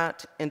slice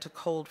fat into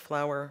cold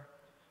flour,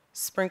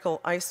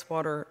 sprinkle ice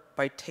water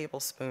by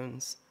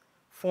tablespoons,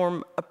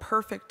 form a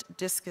perfect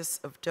discus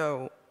of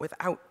dough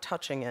without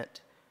touching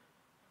it,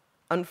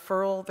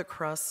 unfurl the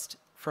crust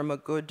from a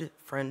good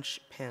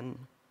French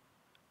pin,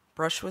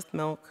 brush with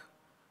milk,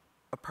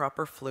 a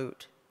proper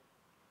flute,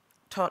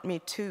 taught me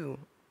too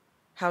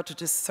how to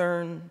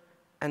discern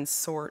and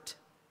sort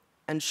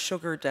and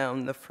sugar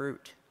down the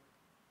fruit,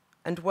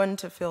 and when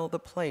to fill the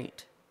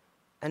plate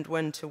and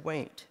when to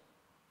wait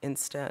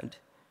instead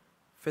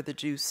for the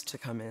juice to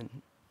come in.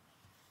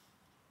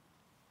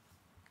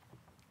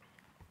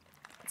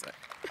 That's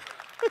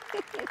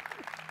it.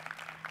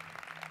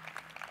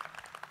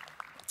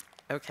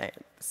 Okay,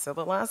 so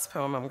the last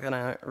poem I'm going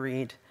to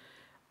read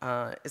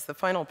is the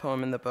final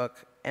poem in the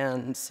book,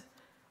 and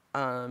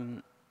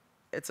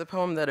it's a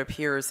poem that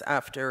appears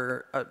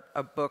after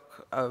a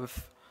book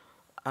of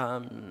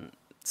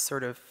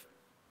sort of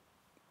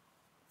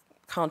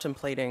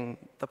contemplating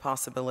the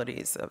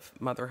possibilities of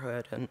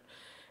motherhood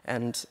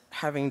and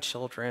having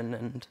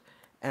children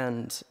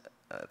and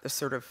the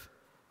sort of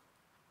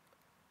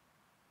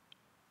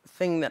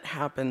thing that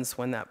happens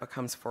when that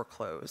becomes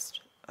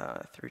foreclosed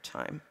through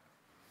time.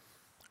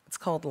 It's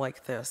called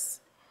Like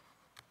This.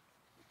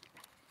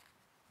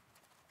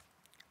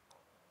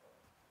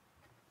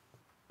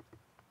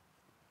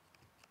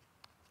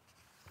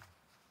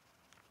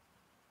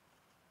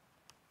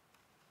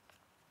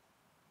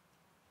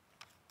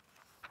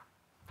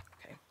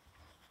 Okay,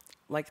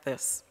 like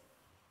this.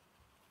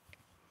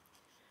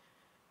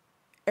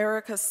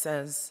 Erica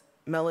says,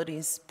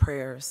 melodies,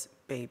 prayers,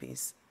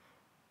 babies.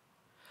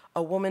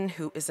 A woman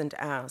who isn't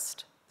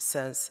asked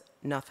says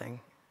nothing.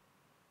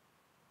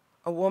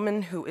 A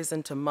woman who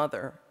isn't a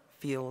mother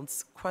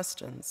fields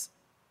questions.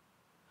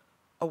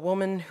 A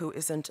woman who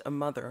isn't a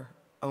mother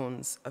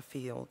owns a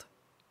field.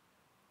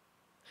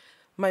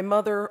 My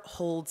mother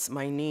holds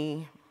my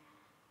knee.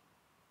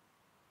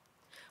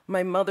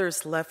 My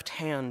mother's left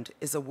hand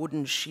is a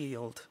wooden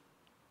shield.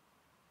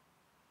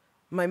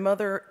 My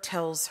mother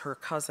tells her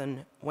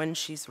cousin when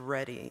she's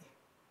ready.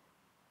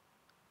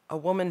 A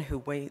woman who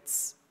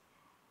waits.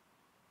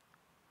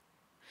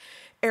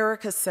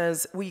 Erica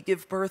says we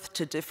give birth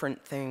to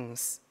different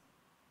things.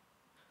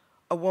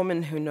 A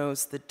woman who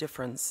knows the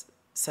difference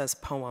says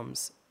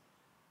poems.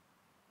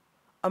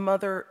 A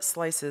mother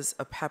slices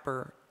a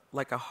pepper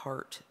like a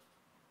heart.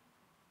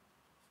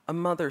 A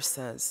mother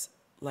says,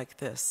 like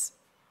this.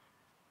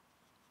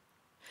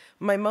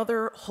 My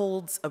mother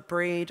holds a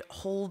braid,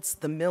 holds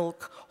the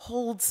milk,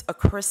 holds a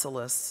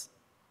chrysalis.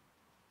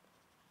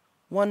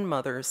 One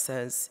mother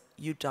says,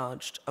 "You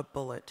dodged a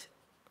bullet."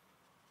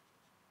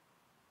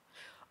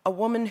 A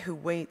woman who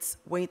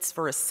waits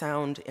for a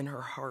sound in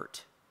her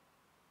heart.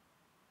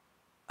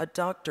 A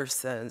doctor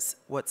says,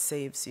 "What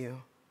saves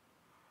you?"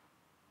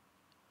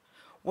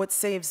 What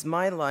saves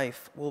my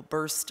life will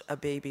burst a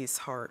baby's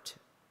heart.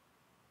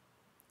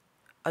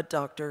 A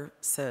doctor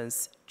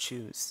says,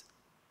 "Choose."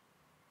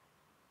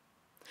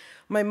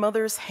 My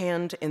mother's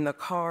hand in the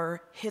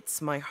car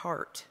hits my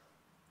heart.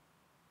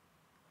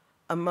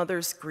 A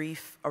mother's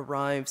grief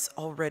arrives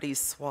already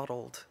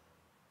swaddled.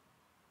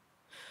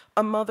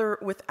 A mother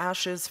with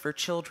ashes for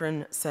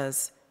children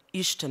says,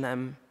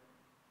 "Ishtanem."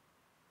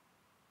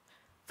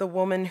 The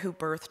woman who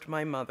birthed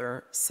my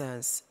mother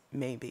says,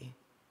 "Maybe."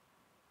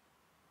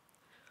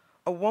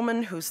 A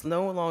woman who's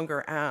no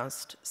longer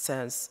asked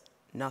says,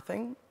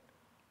 "Nothing?"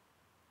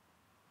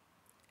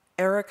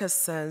 Erica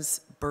says,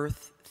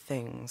 "Birth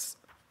things."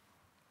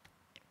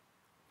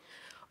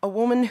 A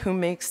woman who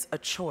makes a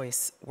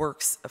choice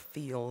works a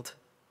field.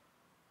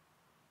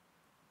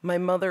 My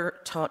mother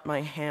taught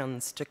my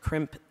hands to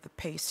crimp the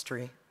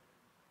pastry.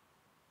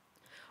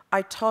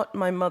 I taught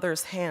my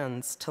mother's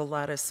hands to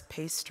lattice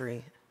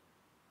pastry.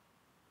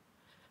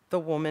 The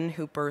woman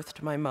who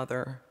birthed my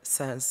mother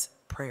says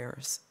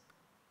prayers.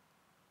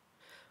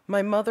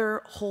 My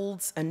mother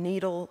holds a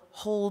needle,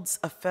 holds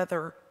a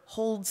feather,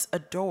 holds a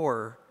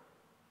door.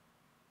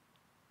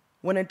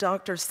 When a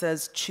doctor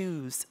says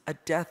choose, a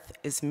death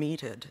is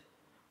meted.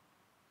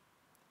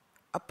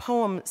 A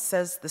poem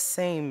says the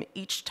same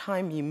each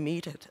time you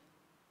meet it.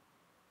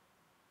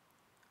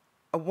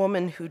 A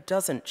woman who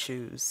doesn't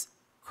choose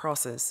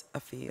crosses a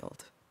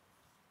field.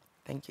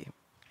 Thank you.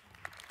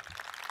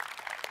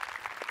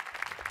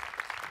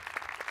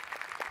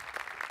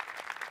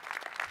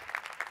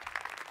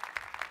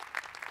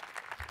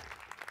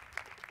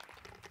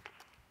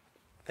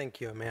 Thank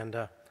you,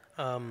 Amanda.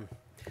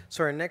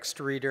 So our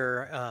next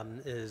reader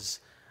is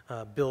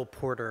Bill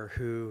Porter,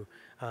 who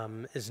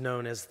is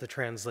known as the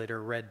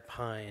translator Red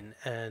Pine.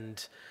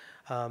 And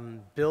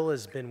Bill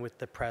has been with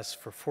the press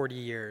for 40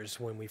 years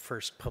when we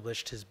first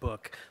published his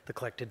book, The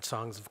Collected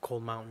Songs of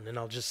Cold Mountain. And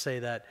I'll just say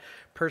that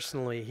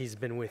personally, he's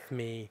been with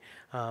me,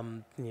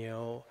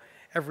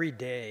 every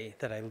day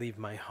that I leave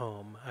my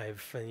home.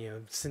 I've,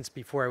 since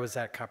before I was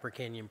at Copper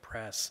Canyon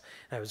Press,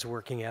 I was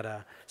working at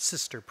a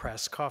sister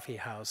press coffee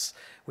house.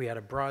 We had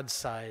a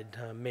broadside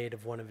made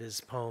of one of his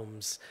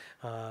poems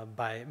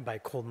by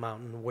Cold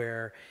Mountain,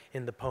 where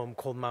in the poem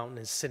Cold Mountain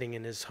is sitting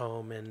in his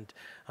home and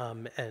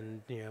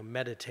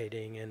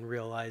meditating and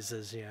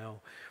realizes,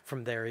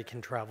 from there he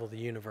can travel the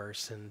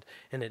universe, and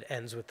it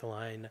ends with the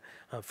line,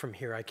 from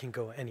here I can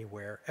go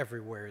anywhere,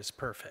 everywhere is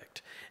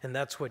perfect. And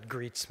that's what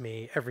greets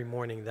me every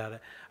morning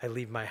that I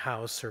leave my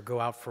house or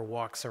go out for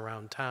walks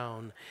around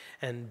town.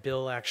 And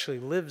Bill actually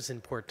lives in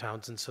Port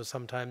Townsend, so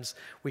sometimes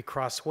we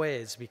cross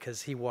ways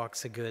because he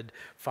walks a good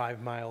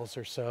 5 miles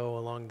or so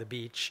along the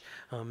beach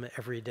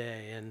every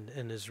day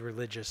and is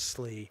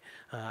religiously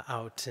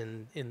out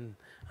in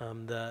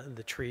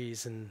the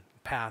trees and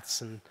paths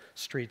and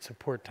streets of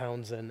Port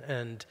Townsend.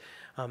 And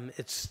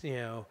it's,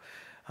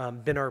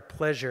 been our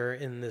pleasure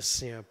in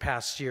this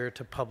past year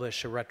to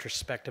publish a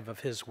retrospective of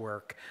his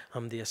work,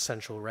 The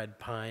Essential Red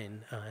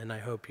Pine, and I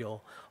hope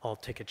you'll all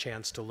take a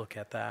chance to look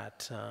at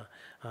that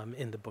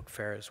in the book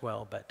fair as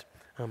well. But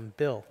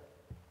Bill,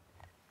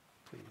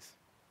 please.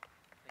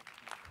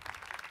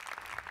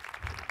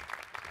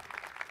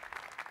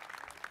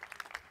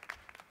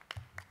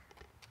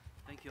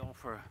 Thank you all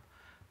for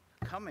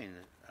coming.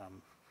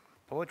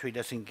 Poetry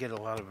doesn't get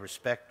a lot of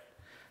respect.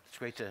 It's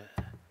great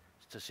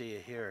to see you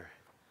here.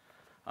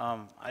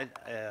 I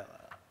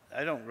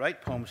don't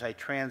write poems, I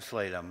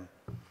translate them.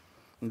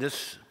 And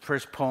this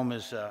first poem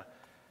is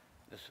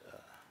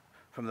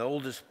from the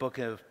oldest book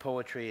of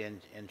poetry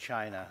in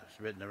China.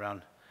 It's written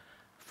around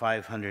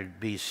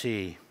 500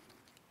 BC.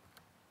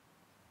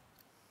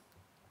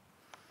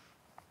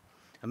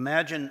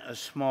 Imagine a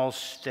small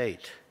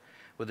state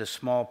with a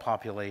small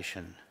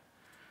population.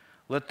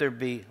 Let there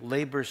be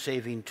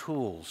labor-saving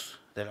tools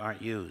that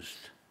aren't used.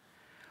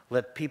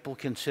 Let people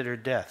consider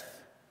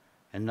death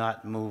and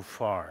not move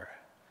far.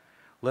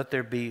 Let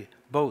there be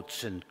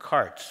boats and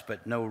carts,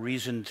 but no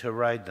reason to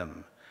ride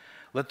them.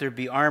 Let there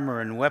be armor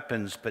and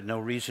weapons, but no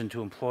reason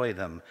to employ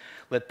them.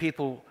 Let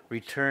people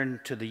return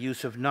to the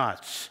use of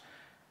knots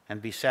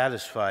and be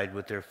satisfied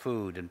with their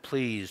food and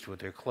pleased with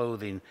their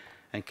clothing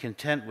and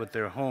content with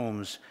their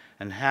homes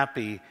and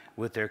happy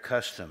with their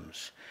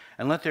customs.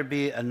 And let there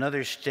be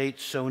another state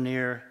so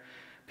near,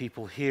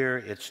 people hear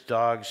its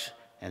dogs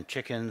and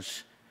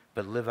chickens,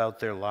 but live out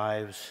their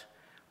lives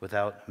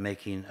without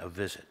making a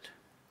visit.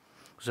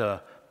 It was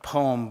a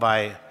poem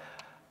by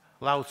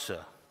Lao Tzu,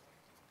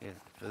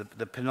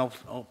 the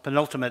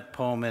penultimate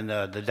poem in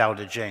the Tao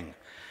Te Ching.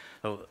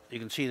 So you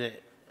can see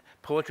that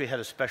poetry had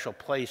a special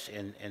place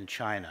in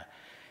China.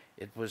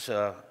 It was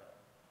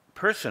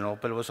personal,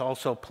 but it was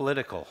also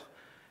political.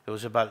 It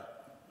was about,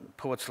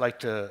 poets like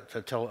to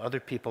tell other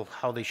people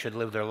how they should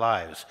live their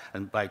lives,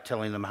 and by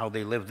telling them how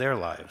they live their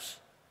lives.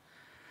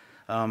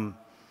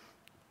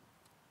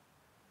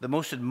 The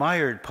most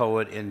admired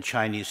poet in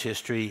Chinese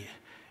history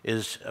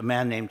is a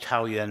man named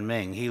Tao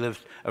Yuanming. He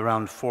lived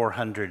around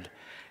 400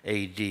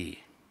 AD. He's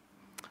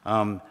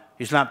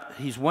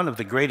one of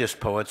the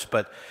greatest poets,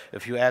 but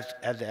if you had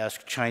to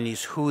ask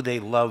Chinese who they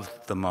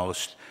loved the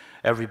most,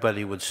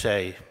 everybody would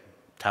say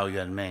Tao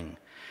Yuanming.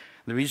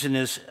 The reason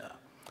is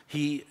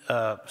he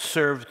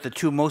served the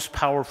two most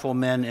powerful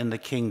men in the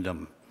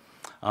kingdom,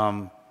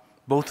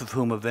 both of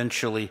whom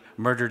eventually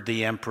murdered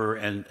the emperor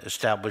and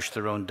established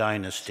their own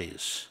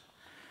dynasties.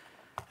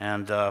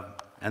 And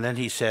then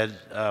he said,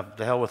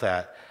 the hell with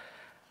that,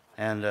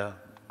 and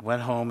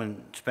went home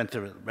and spent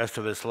the rest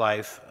of his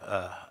life,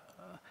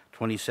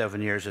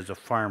 27 years as a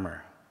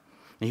farmer.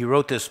 And he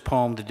wrote this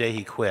poem the day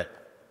he quit,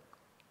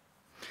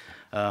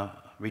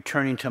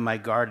 returning to my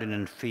garden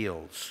and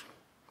fields.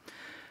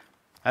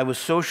 I was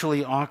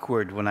socially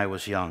awkward when I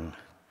was young.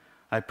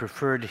 I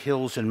preferred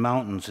hills and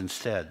mountains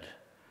instead.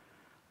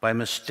 By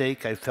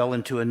mistake, I fell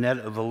into a net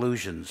of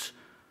illusions.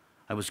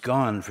 I was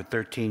gone for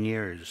 13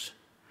 years.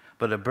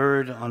 But a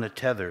bird on a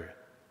tether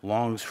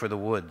longs for the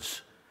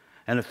woods,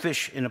 and a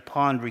fish in a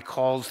pond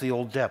recalls the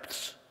old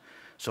depths.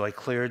 So I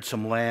cleared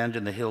some land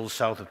in the hills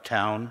south of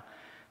town.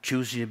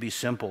 Choosing to be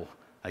simple,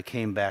 I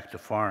came back to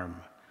farm.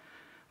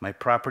 My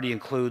property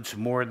includes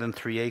more than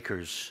 3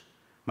 acres.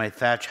 My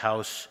thatch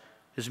house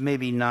is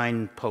maybe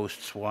 9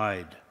 posts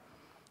wide.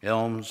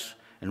 Elms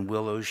and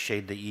willows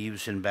shade the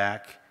eaves and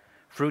back.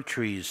 Fruit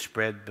trees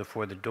spread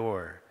before the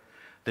door.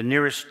 The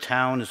nearest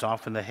town is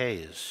off in the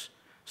haze.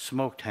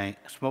 Smoke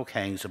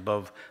hangs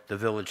above the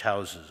village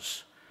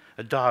houses.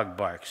 A dog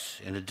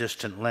barks in a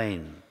distant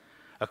lane.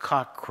 A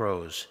cock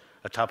crows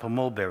atop a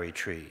mulberry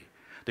tree.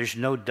 There's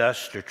no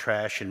dust or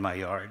trash in my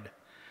yard.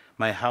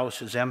 My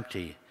house is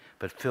empty,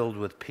 but filled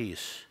with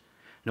peace.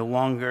 No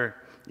longer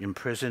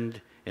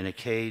imprisoned in a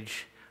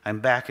cage.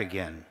 I'm back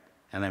again,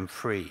 and I'm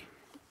free.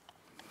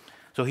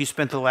 So he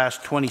spent the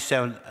last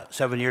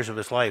 27 years of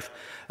his life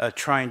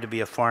trying to be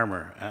a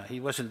farmer.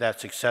 He wasn't that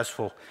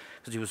successful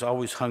because he was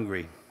always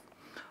hungry.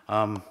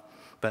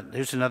 But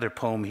here's another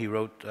poem he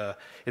wrote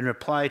in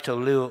reply to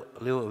Liu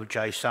of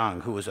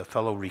Jiasang, who was a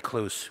fellow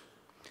recluse.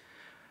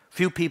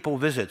 Few people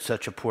visit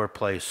such a poor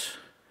place.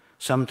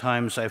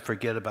 Sometimes I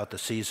forget about the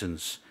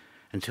seasons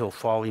until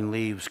falling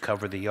leaves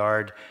cover the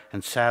yard,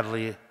 and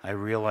sadly I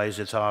realize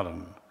it's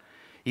autumn.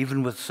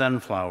 Even with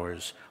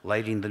sunflowers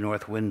lighting the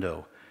north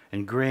window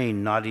and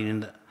grain nodding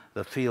in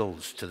the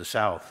fields to the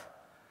south.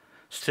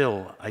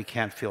 Still, I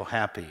can't feel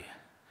happy,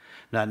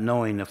 not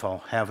knowing if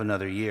I'll have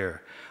another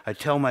year. I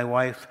tell my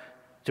wife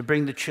to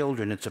bring the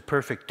children. It's a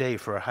perfect day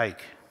for a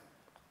hike.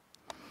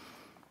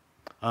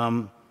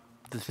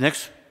 This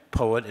next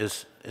poet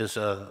is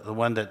the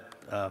one that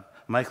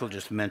Michael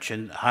just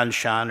mentioned. Han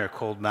Shan, or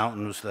Cold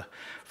Mountain, was the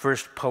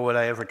first poet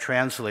I ever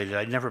translated.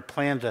 I don't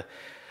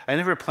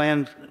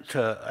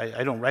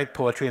write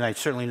poetry, and I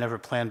certainly never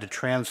planned to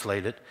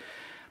translate it.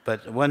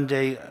 But one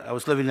day, I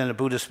was living in a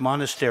Buddhist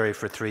monastery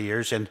for 3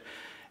 years, and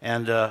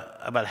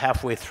about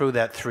halfway through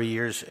that 3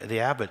 years,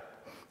 the abbot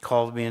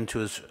called me into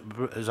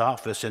his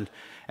office and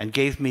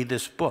gave me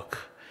this book.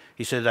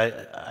 He said,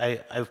 I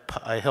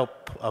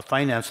help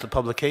finance the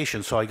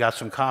publication, so I got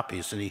some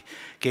copies, and he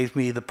gave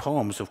me the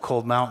poems of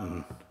Cold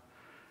Mountain.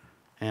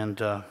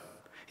 And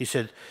he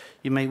said,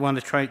 you may want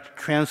to try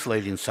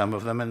translating some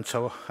of them, and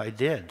so I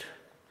did.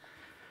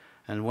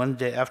 And one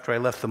day after I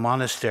left the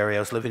monastery, I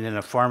was living in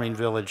a farming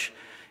village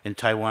in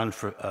Taiwan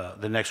for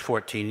the next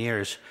 14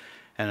 years,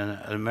 and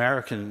an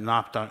American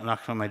knocked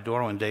on my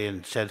door one day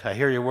and said, I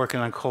hear you're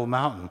working on Cold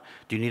Mountain.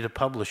 Do you need a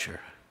publisher?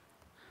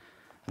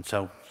 And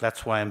so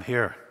that's why I'm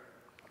here.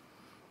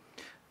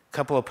 A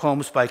couple of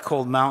poems by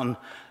Cold Mountain.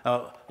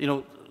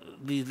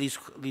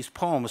 These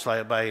poems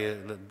like by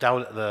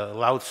the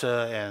Lao Tzu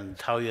and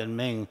Tao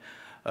Yuanming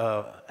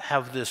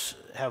have this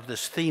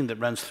theme that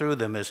runs through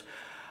them is,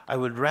 I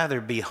would rather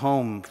be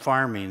home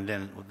farming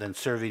than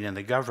serving in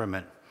the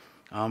government.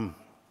 A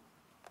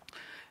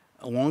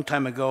long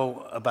time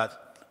ago, about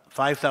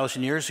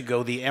 5,000 years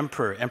ago, the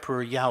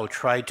Emperor Yao,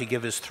 tried to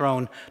give his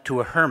throne to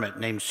a hermit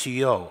named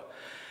Xiao.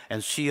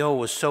 And Xiao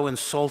was so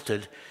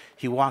insulted,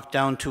 he walked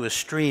down to a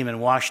stream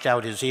and washed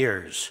out his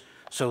ears,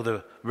 so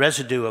the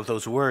residue of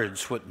those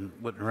words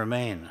wouldn't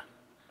remain.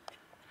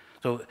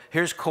 So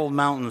here's Cold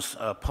Mountain's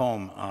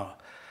poem.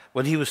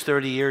 When he was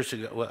 30 years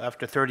ago,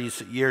 after 30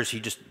 years, he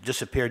just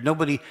disappeared.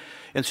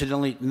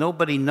 Incidentally,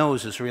 nobody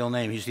knows his real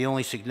name. He's the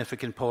only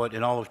significant poet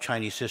in all of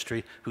Chinese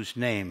history whose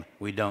name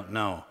we don't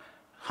know.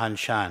 Han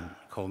Shan,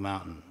 Cold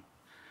Mountain.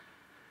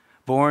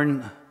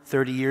 Born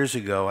 30 years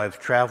ago, I've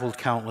traveled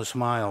countless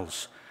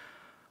miles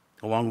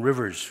along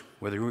rivers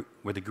where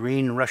the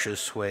green rushes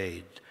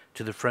swayed,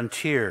 to the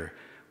frontier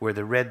where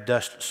the red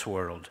dust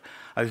swirled.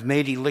 I've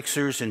made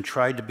elixirs and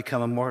tried to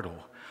become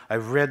immortal.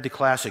 I've read the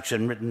classics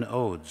and written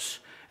odes.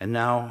 And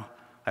now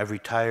I've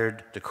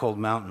retired to Cold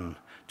Mountain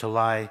to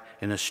lie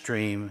in a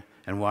stream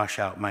and wash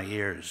out my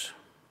ears.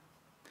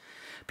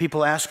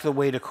 People ask the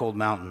way to Cold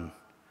Mountain,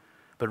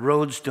 but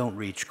roads don't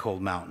reach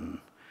Cold Mountain.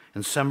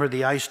 In summer,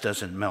 the ice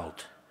doesn't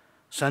melt.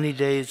 Sunny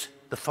days,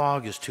 the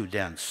fog is too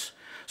dense.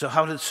 So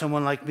how did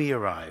someone like me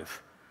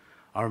arrive?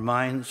 Our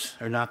minds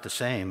are not the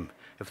same.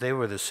 If they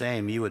were the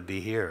same, you would be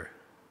here.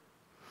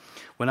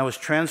 When I was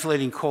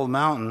translating Cold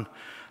Mountain,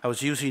 I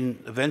was using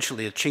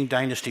eventually a Qing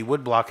Dynasty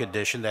woodblock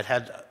edition that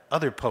had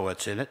other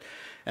poets in it,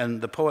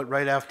 and the poet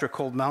right after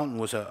Cold Mountain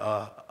was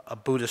a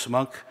Buddhist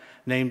monk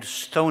named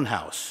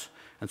Stonehouse,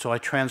 and so I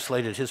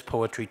translated his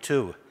poetry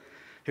too.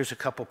 Here's a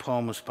couple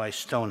poems by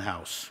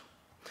Stonehouse,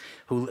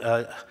 who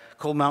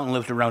Cold Mountain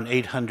lived around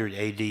 800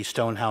 AD,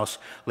 Stonehouse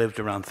lived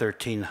around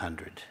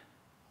 1300.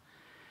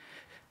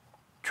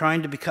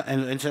 Trying to become,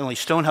 and incidentally,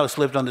 Stonehouse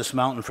lived on this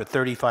mountain for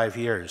 35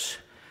 years.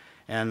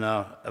 And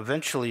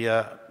eventually,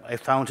 I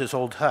found his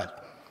old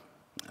hut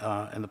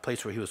and the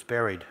place where he was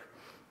buried.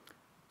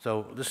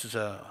 So this is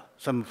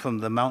some from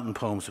the mountain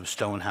poems of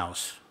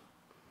Stonehouse.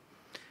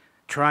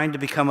 Trying to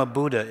become a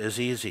Buddha is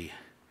easy,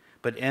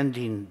 but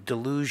ending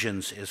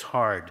delusions is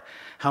hard.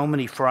 How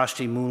many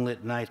frosty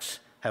moonlit nights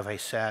have I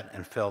sat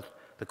and felt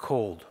the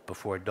cold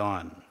before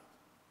dawn?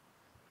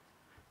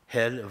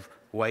 Head of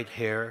white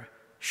hair,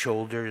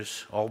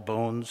 shoulders, all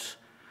bones.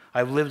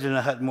 I've lived in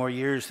a hut more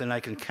years than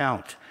I can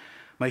count.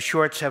 My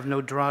shorts have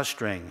no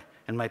drawstring,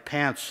 and my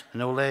pants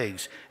no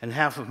legs, and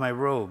half of my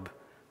robe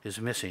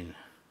is missing.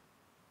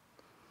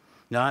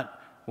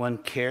 Not one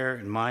care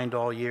in mind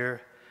all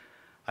year.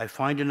 I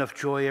find enough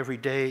joy every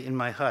day in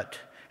my hut,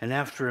 and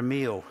after a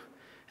meal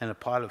and a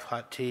pot of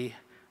hot tea,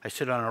 I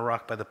sit on a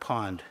rock by the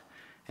pond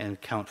and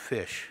count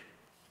fish.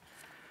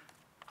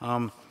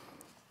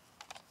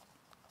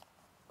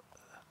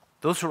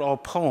 Those are all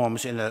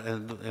poems in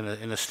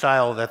a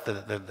style that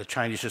the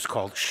Chinese just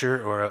called shi,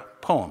 or a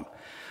poem.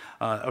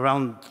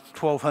 Around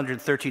 1200,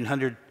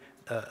 1300,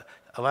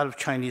 a lot of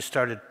Chinese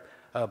started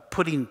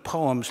putting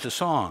poems to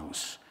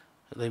songs.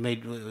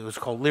 It was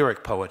called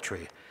lyric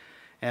poetry.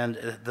 And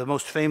the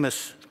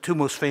two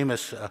most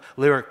famous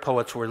lyric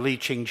poets were Li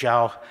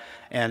Qingjiao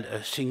and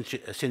Xin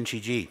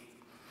Qiji.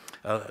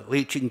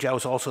 Li Qingjiao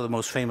is also the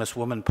most famous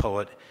woman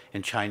poet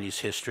in Chinese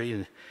history,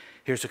 and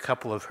here's a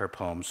couple of her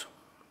poems.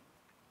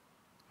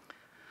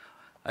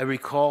 I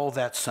recall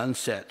that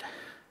sunset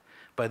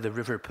by the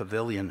river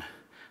pavilion,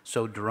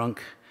 so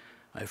drunk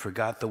I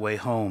forgot the way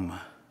home.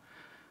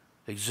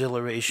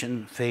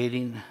 Exhilaration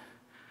fading,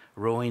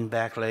 rowing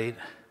back late,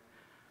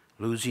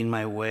 losing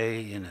my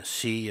way in a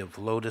sea of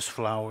lotus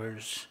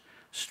flowers,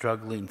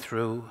 struggling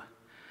through,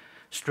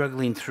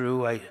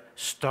 I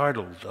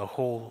startled a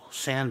whole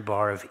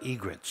sandbar of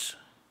egrets.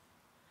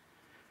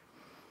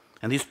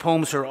 And these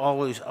poems are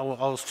always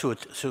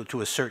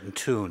to a certain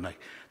tune.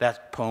 Like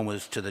that poem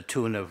was to the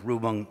tune of Ru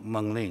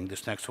Meng Ling,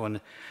 this next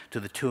one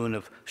to the tune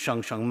of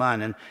Sheng Sheng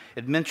Man. And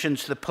it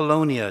mentions the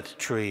Paulownia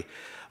tree.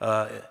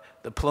 The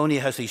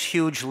Paulownia has these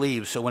huge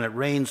leaves, so when it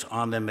rains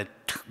on them, it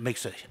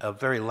makes a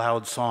very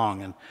loud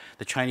song. And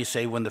the Chinese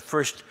say when the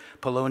first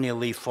Paulownia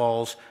leaf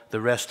falls, the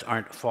rest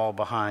aren't far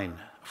behind.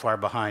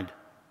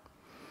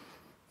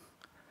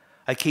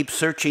 I keep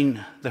searching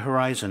the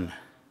horizon,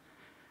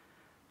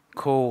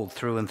 cold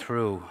through and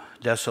through,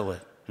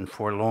 desolate and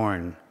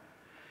forlorn.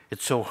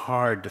 It's so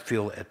hard to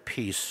feel at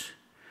peace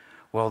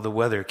while the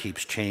weather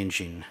keeps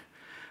changing.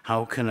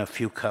 How can a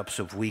few cups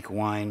of weak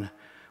wine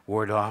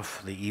ward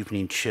off the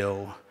evening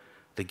chill,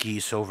 the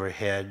geese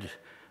overhead,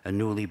 a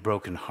newly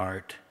broken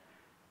heart?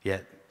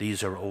 Yet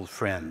these are old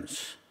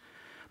friends.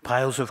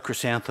 Piles of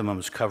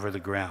chrysanthemums cover the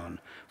ground,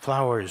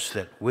 flowers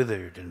that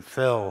withered and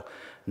fell,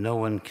 no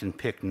one can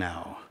pick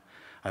now.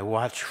 I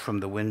watch from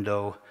the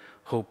window,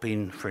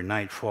 hoping for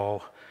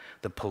nightfall,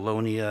 the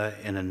Paulownia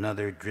in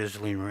another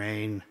drizzling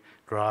rain,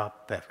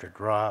 drop after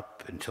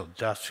drop until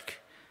dusk.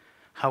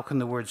 How can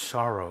the word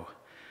sorrow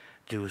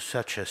do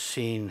such a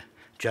scene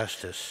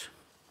justice?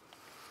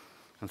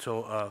 And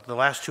so the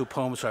last two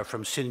poems are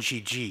from Xin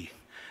Qiji,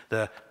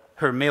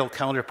 her male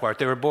counterpart.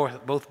 They were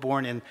both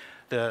born in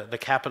the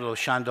capital of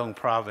Shandong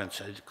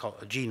province,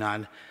 called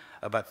Jinan,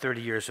 about 30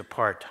 years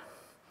apart.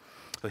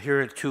 So here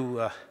are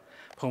two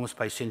poems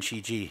by Xin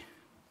Qiji.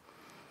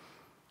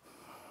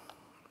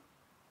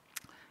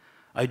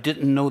 I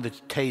didn't know the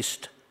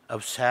taste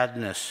of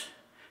sadness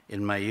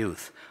in my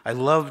youth. I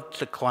loved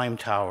to climb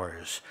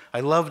towers.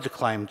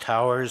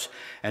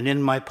 And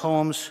in my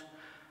poems,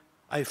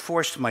 I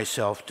forced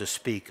myself to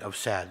speak of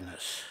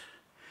sadness.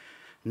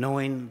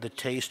 Knowing the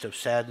taste of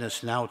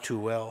sadness now too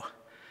well,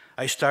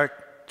 I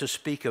start to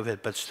speak of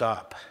it but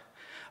stop.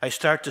 I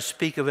start to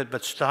speak of it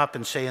but stop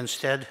and say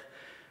instead,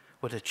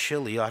 what a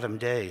chilly autumn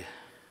day.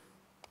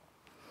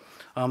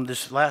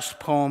 This last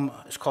poem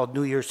is called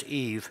New Year's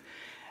Eve,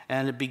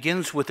 and it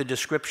begins with a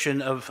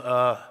description of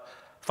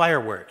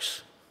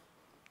fireworks.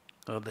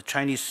 The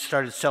Chinese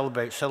started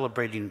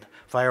celebrating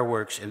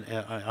fireworks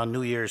on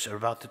New Year's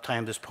about the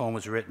time this poem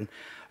was written,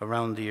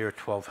 around the year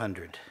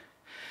 1200.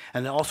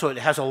 And also it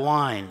has a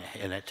line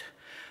in it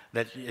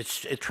that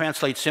it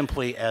translates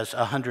simply as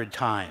 100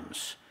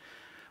 times.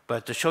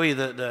 But to show you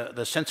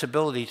the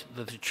sensibility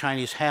that the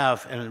Chinese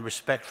have and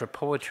respect for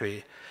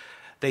poetry,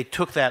 they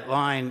took that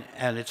line,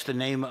 and it's the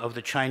name of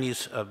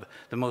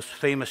the most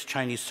famous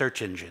Chinese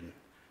search engine.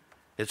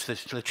 It's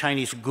the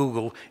Chinese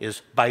Google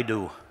is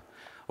Baidu.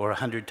 or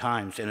 100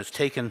 times, and it's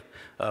taken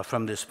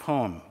from this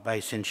poem by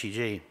Xin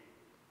Shiji.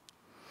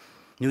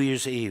 New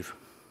Year's Eve.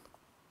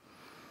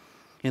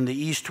 In the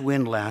east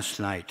wind last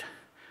night,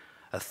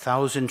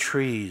 1,000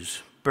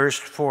 trees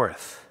burst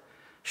forth,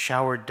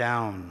 showered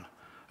down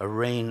a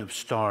rain of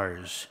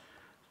stars.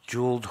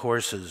 Jeweled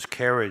horses,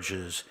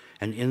 carriages,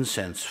 and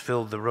incense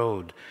filled the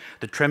road.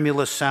 The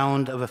tremulous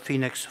sound of a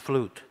phoenix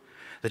flute,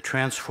 the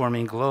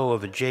transforming glow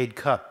of a jade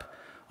cup.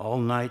 All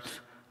night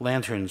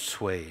lanterns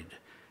swayed,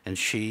 and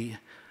she,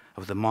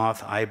 of the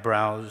moth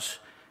eyebrows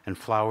and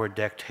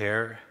flower-decked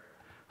hair,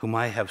 whom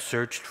I have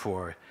searched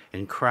for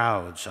in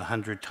crowds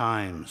 100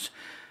 times,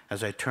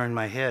 as I turned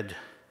my head,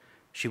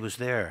 she was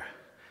there,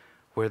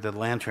 where the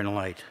lantern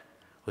light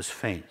was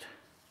faint.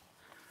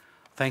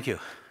 Thank you.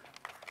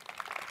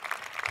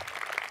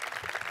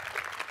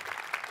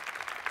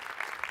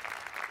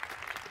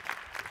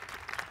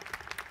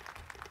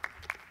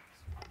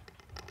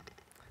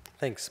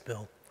 Thanks,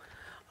 Bill.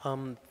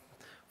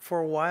 For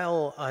a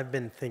while, I've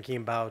been thinking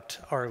about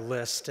our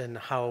list and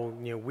how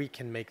we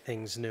can make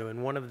things new.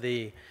 And one of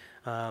the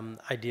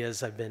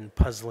ideas I've been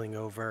puzzling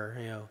over,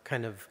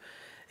 kind of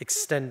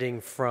extending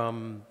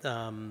from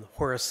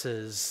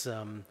Horace's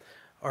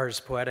Ars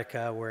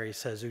Poetica, where he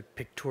says "Ut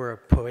pictura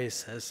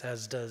poesis,"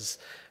 as does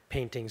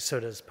painting, so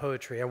does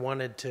poetry. I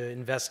wanted to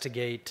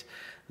investigate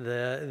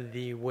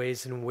the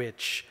ways in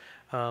which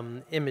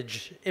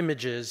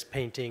images,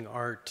 painting,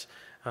 art,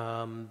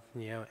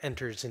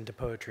 enters into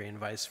poetry and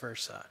vice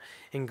versa.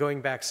 And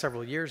going back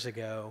several years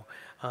ago,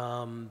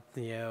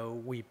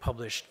 we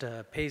published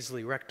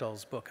Paisley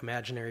Rectal's book,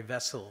 Imaginary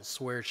Vessels,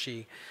 where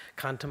she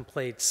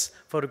contemplates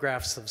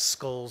photographs of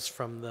skulls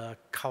from the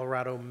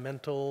Colorado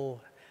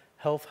Mental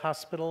Health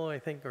Hospital, I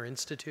think, or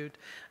Institute,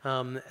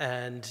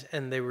 and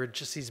they were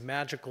just these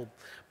magical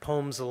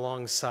poems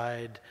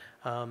alongside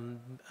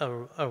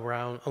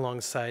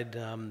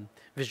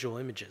visual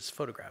images,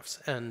 photographs,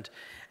 and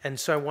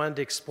so I wanted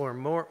to explore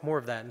more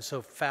of that. And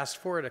so fast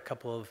forward a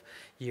couple of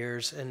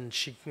years, and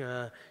she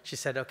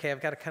said, "Okay,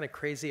 I've got a kind of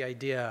crazy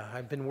idea.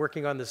 I've been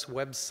working on this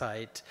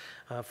website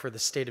for the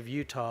state of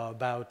Utah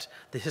about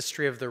the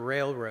history of the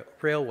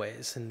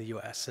railways in the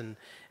U.S. and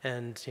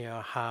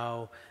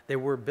how they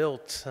were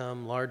built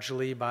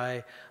largely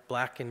by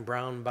black and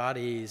brown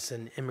bodies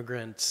and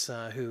immigrants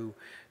who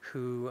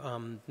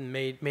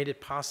made it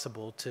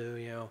possible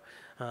to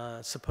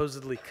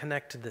supposedly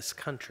connect to this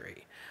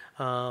country."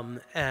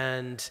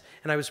 And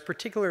I was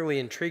particularly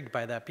intrigued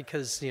by that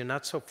because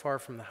not so far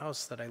from the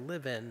house that I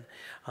live in,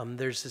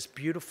 there's this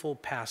beautiful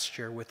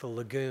pasture with a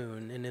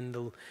lagoon, and in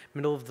the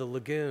middle of the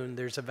lagoon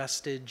there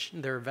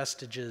are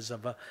vestiges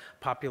of a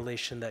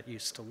population that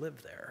used to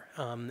live there,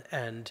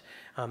 and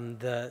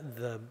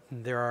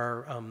there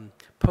are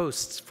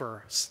posts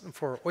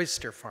for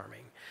oyster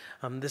farming.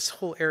 This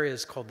whole area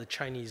is called the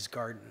Chinese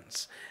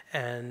Gardens,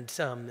 and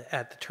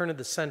at the turn of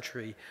the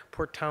century,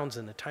 Port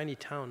Townsend, a tiny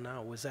town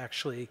now, was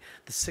actually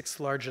the 6th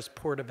largest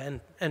port of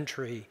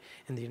entry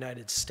in the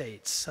United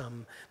States,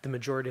 the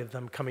majority of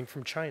them coming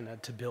from China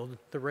to build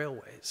the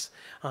railways.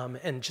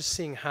 And just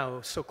seeing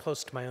how so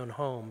close to my own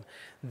home,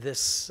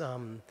 this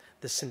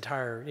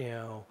entire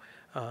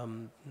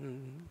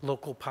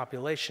local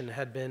population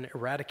had been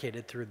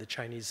eradicated through the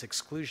Chinese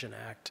Exclusion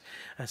Act.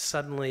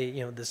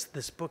 Suddenly,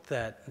 this book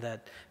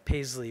that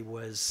Paisley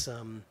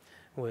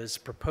was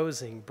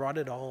proposing brought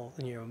it all,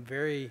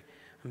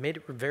 made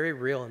it very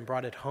real and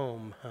brought it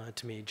home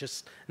to me,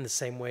 just in the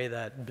same way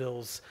that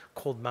Bill's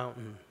Cold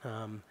Mountain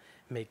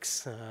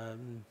makes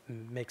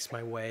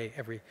my way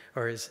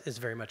is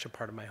very much a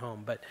part of my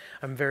home. But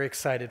I'm very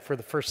excited for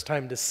the first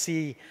time to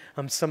see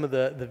some of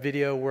the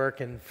video work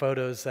and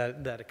photos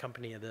that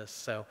accompany this.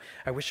 So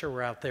I wish I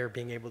were out there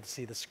being able to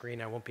see the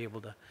screen. I won't be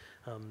able to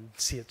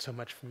see it so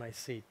much from my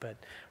seat, but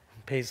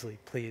Paisley,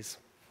 please.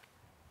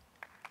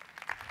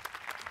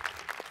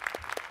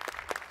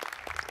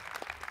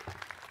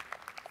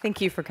 Thank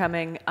you for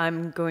coming.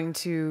 I'm going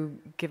to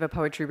give a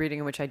poetry reading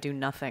in which I do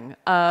nothing.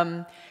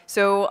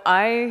 So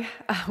I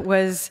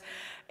was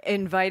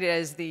invited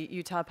as the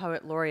Utah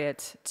Poet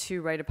Laureate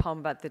to write a poem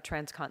about the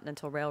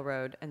Transcontinental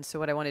Railroad. And so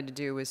what I wanted to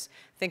do was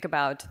think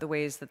about the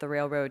ways that the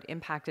railroad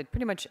impacted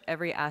pretty much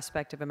every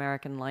aspect of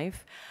American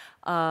life,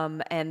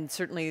 and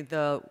certainly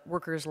the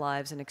workers'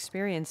 lives and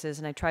experiences,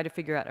 and I tried to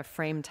figure out a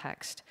frame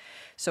text.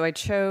 So I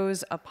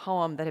chose a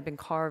poem that had been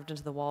carved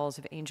into the walls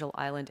of Angel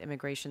Island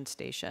Immigration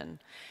Station.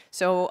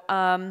 So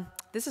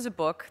this is a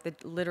book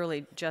that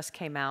literally just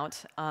came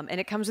out, and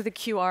it comes with a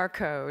QR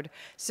code.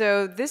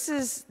 So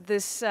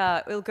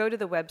it'll go to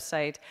the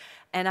website,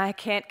 and I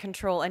can't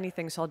control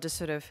anything, so I'll just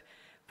sort of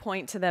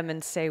point to them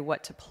and say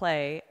what to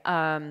play.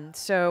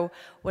 So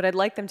what I'd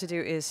like them to do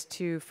is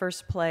to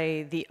first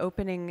play the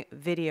opening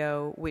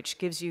video, which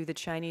gives you the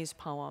Chinese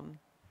poem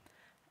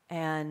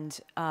and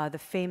the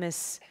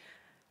famous,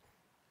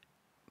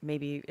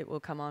 maybe it will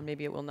come on,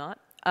 maybe it will not.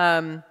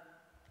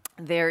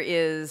 There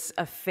is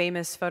a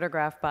famous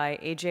photograph by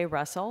A.J.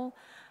 Russell,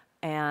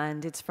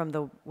 and it's from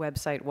the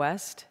website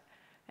West,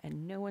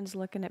 and no one's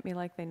looking at me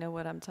like they know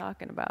what I'm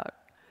talking about.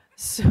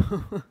 So,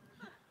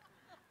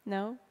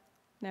 no?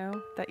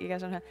 No? That you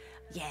guys don't have?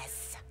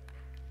 Yes.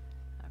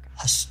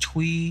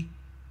 Hastui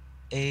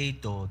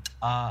edot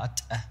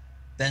at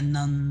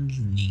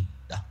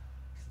benanida.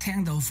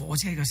 聽到火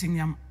車嘅聲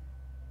音。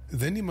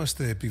 Δεν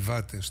είμαστε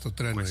επιβάτες στο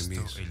τρένο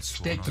εμείς.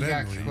 Το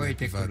τρένο είναι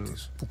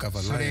επιβάτης που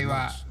καβαλάει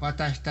εμάς.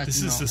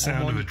 This is the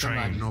sound of a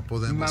train. No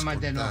podemos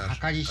contar a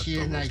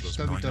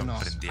todos los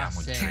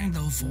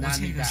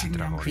Noi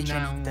non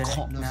prendiamo il 聽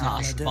treno.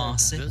 到火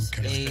車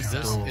嘅聲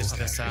音。 This is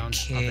the sound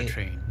of a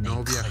train.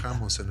 No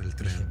viajamos en el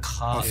tren.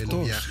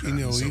 Αυτός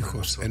είναι ο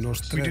ήχος ενός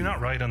We do τρένου.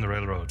 not ride on the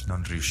railroad. The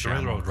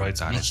railroad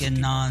rides on us.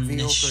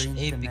 Mikinanesh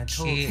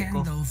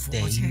ebikeko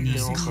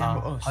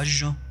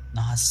hajo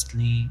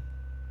nahasli.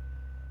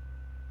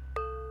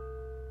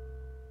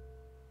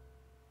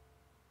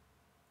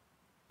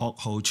 噩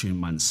耗傳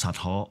聞實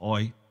可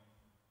哀，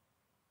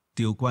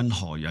吊君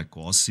何日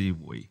果思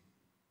回？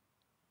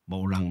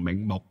無能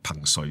冥目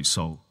憑誰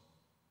訴？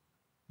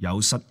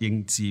有失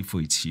應知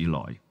悔此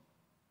來。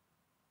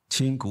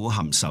千古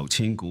含愁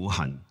千古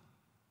恨，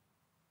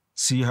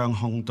思鄉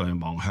空對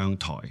望鄉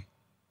台。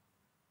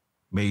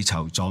未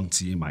酬壯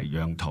志迷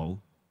壤土，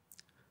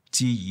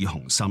知以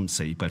雄心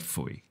死不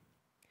悔。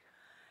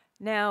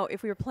 Now,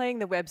 if we were playing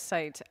the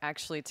website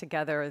actually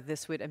together,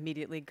 this would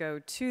immediately go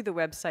to the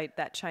website.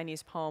 That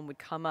Chinese poem would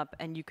come up,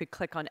 and you could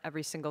click on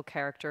every single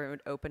character. It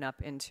would open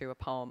up into a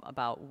poem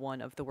about one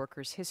of the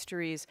workers'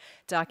 histories,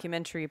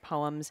 documentary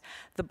poems.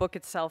 The book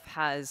itself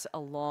has a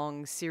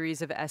long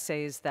series of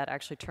essays that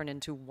actually turn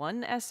into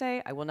one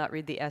essay. I will not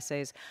read the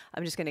essays.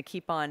 I'm just going to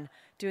keep on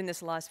doing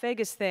this Las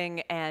Vegas thing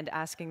and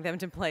asking them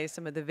to play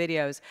some of the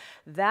videos.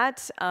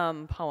 That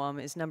poem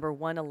is number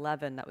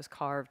 111 that was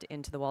carved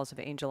into the walls of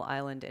Angel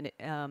Island, and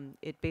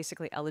it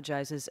basically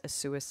elegizes a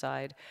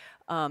suicide.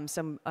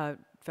 Some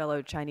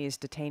fellow Chinese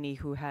detainee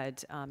who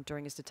had,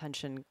 during his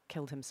detention,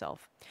 killed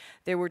himself.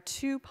 There were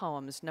two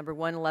poems, number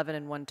 111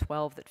 and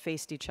 112, that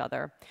faced each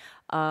other.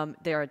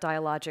 They're a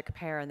dialogic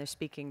pair, and they're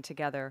speaking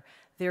together.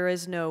 There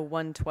is no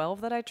 112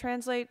 that I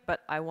translate,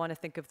 but I want to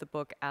think of the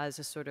book as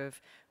a sort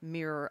of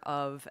mirror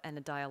of and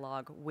a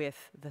dialogue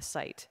with the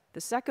site.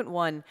 The second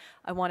one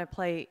I want to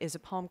play is a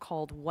poem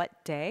called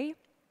What Day?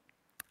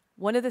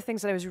 One of the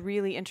things that I was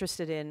really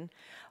interested in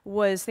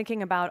was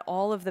thinking about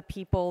all of the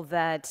people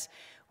that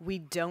we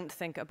don't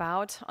think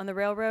about on the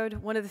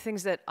railroad. One of the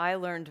things that I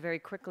learned very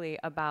quickly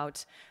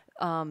about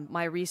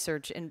my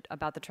research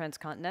about the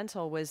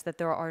transcontinental was that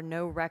there are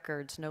no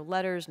records, no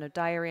letters, no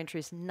diary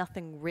entries,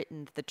 nothing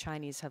written that the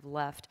Chinese have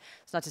left.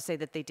 It's not to say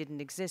that they didn't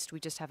exist,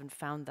 we just haven't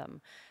found them.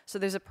 So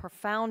there's a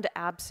profound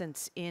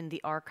absence in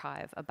the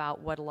archive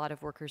about what a lot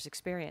of workers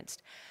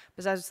experienced.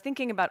 Because I was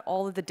thinking about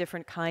all of the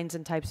different kinds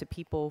and types of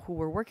people who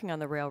were working on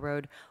the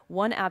railroad,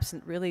 one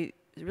absent really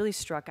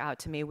struck out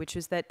to me, which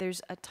is that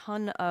there's a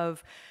ton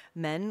of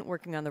men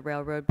working on the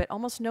railroad, but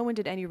almost no one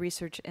did any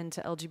research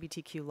into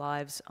LGBTQ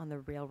lives on the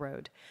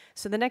railroad.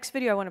 So the next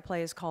video I want to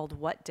play is called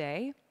What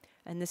Day?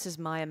 And this is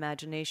my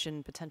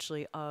imagination,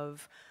 potentially,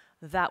 of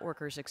that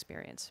worker's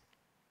experience.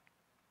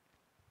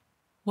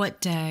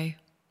 What day?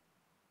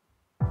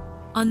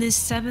 On this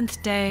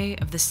 7th day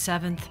of the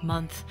 7th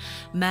month,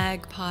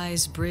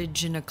 magpies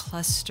bridge in a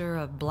cluster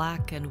of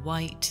black and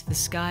white. The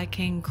Sky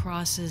King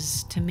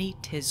crosses to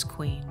meet his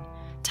queen,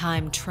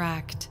 time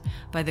tracked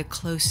by the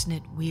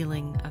close-knit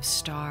wheeling of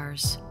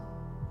stars.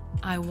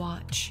 I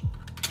watch.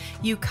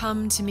 You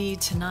come to me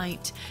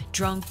tonight,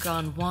 drunk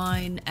on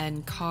wine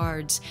and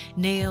cards,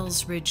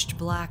 nails ridged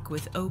black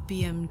with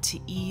opium to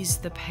ease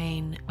the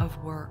pain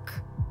of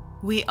work.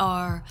 We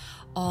are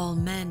all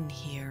men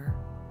here.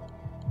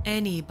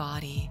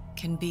 Anybody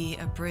can be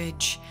a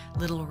bridge,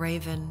 little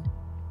raven.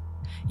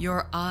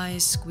 Your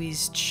eyes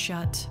squeezed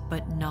shut,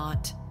 but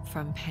not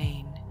from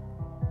pain.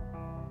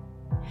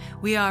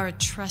 We are a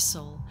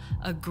trestle,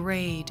 a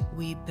grade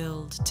we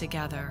build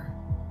together.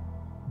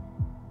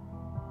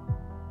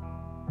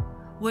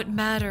 What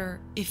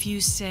matter if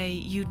you say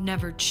you'd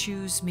never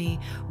choose me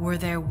were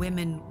there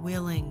women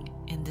willing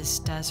in this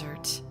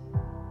desert?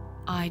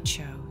 I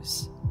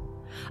chose.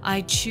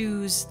 I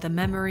choose the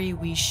memory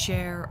we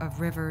share of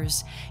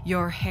rivers,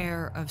 your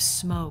hair of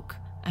smoke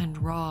and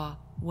raw,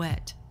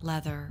 wet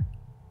leather.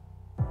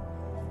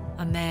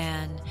 A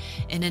man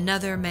in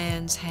another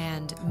man's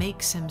hand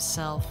makes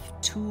himself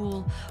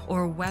tool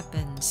or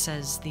weapon,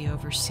 says the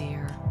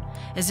overseer,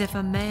 as if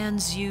a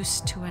man's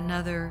use to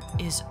another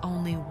is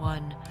only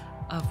one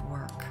of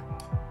work.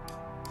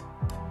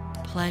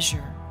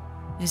 Pleasure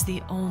is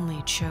the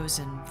only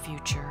chosen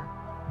future.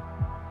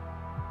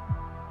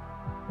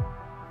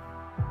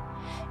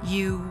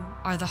 You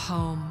are the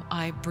home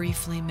I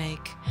briefly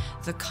make,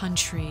 the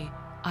country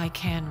I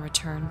can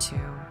return to.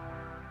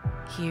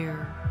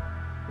 Here,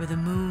 where the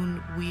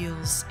moon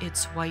wheels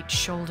its white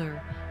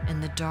shoulder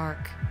in the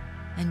dark,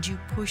 and you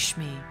push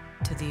me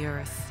to the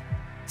earth,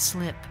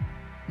 slip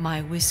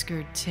my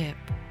whiskered tip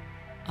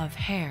of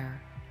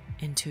hair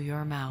into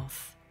your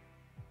mouth.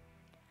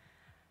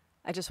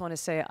 I just want to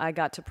say I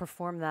got to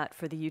perform that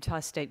for the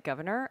Utah State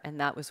Governor, and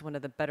that was one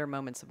of the better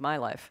moments of my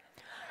life.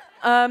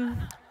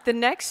 The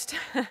next,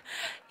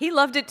 he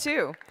loved it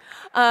too.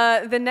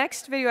 The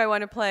next video I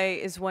want to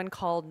play is one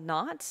called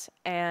Not,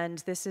 and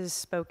this is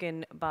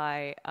spoken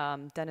by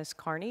Dennis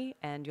Carney,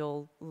 and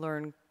you'll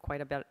learn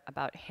quite a bit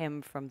about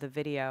him from the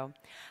video.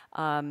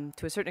 To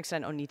a certain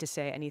extent, I don't need to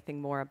say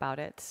anything more about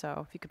it,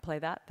 so if you could play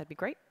that, that'd be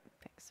great.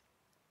 Thanks.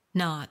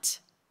 Not.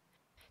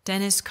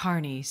 Dennis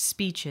Carney,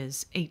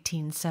 Speeches,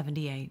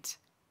 1878.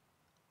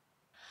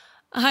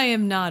 I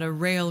am not a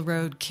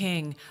railroad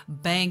king,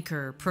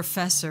 banker,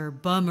 professor,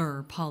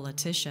 bummer,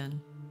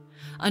 politician.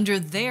 Under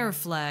their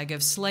flag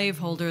of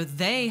slaveholder,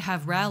 they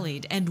have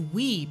rallied, and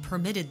we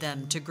permitted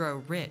them to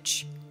grow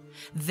rich.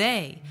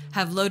 They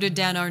have loaded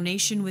down our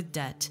nation with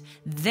debt.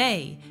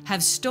 They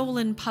have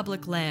stolen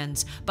public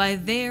lands. By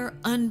their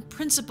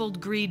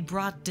unprincipled greed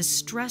brought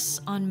distress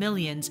on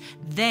millions.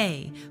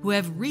 They, who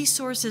have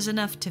resources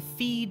enough to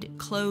feed,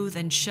 clothe,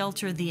 and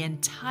shelter the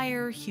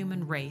entire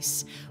human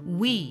race,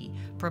 we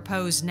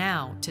propose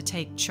now to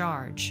take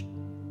charge.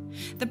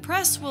 The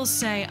press will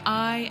say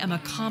I am a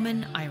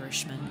common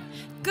Irishman.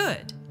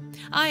 Good.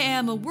 I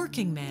am a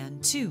working man,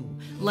 too,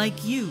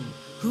 like you,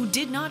 who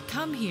did not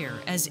come here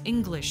as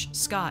English,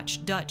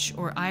 Scotch, Dutch,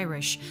 or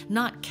Irish,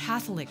 not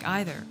Catholic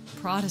either,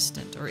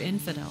 Protestant or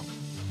infidel.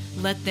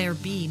 Let there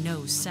be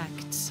no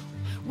sects.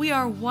 We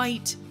are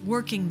white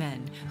working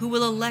men who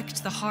will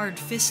elect the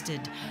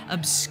hard-fisted,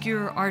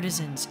 obscure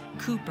artisans,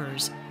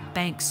 coopers,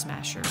 bank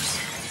smashers.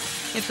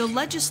 If the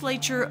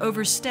legislature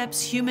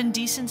oversteps human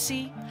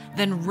decency,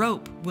 then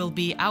rope will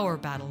be our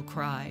battle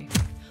cry.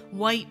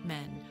 White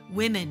men,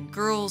 women,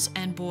 girls,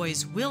 and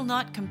boys will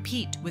not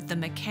compete with the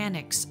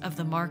mechanics of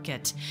the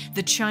market.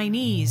 The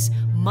Chinese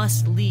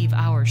must leave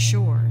our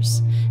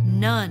shores.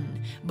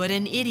 None but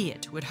an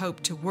idiot would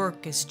hope to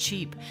work as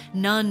cheap.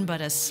 None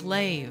but a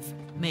slave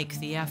make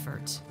the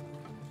effort.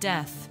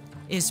 Death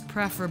is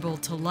preferable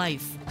to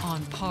life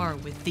on par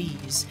with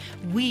these.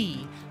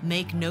 We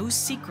make no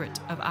secret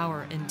of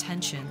our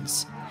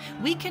intentions.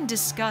 We can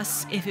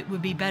discuss if it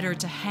would be better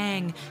to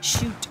hang,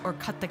 shoot, or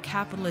cut the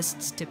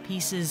capitalists to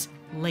pieces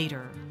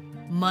later.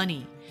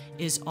 Money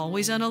is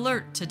always on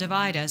alert to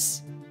divide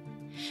us.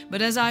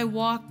 But as I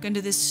walk under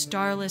this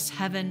starless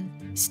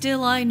heaven,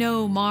 still I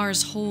know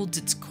Mars holds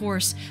its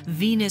course,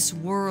 Venus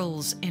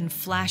whirls in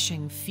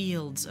flashing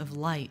fields of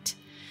light.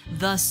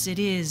 Thus it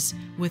is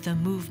with a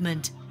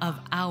movement of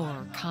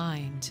our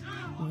kind.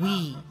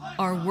 We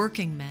are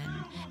working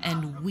men,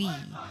 and we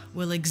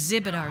will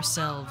exhibit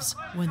ourselves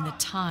when the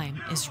time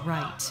is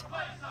right.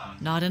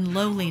 Not in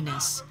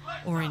lowliness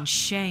or in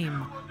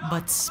shame,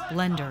 but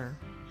splendor,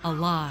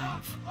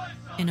 alive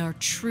in our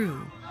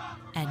true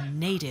and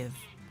native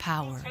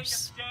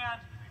powers.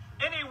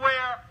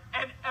 Anywhere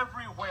and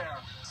everywhere.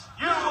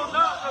 You will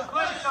not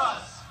replace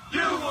us.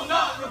 You will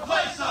not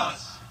replace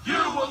us. You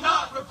will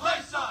not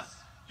replace us.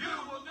 You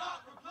will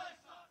not replace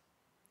us.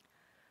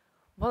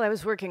 While I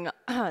was working,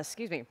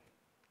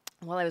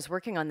 while I was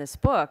working on this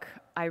book,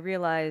 I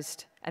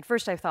realized, at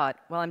first I thought,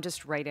 well, I'm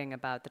just writing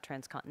about the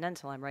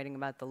transcontinental, I'm writing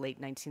about the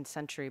late 19th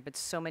century, but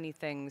so many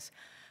things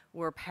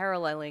were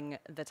paralleling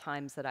the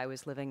times that I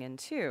was living in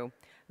too,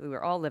 we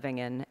were all living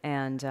in.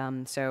 And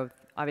so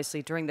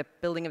obviously during the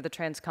building of the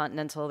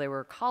transcontinental, there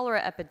were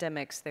cholera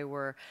epidemics, there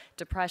were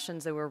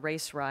depressions, there were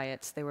race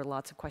riots, there were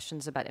lots of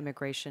questions about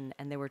immigration,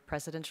 and there were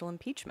presidential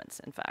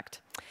impeachments, in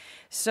fact.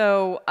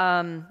 So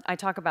I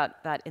talk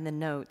about that in the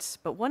notes,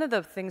 but one of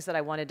the things that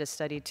I wanted to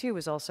study too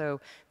was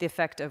also the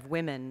effect of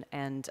women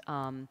and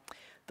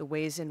the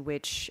ways in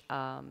which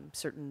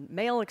certain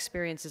male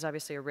experiences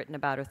obviously are written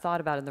about or thought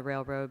about in the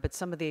railroad, but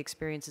some of the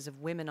experiences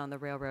of women on the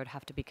railroad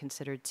have to be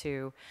considered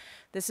too.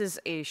 This is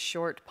a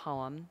short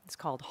poem. It's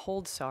called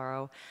Hold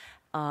Sorrow,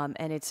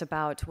 and it's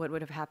about what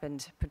would have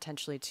happened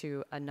potentially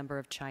to a number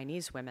of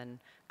Chinese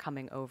women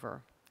coming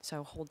over.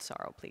 So hold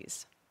sorrow,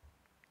 please.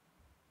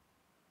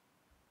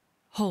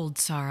 Hold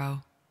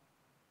sorrow.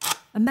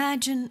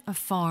 Imagine a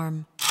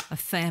farm, a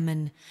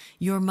famine.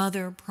 Your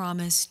mother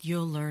promised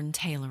you'll learn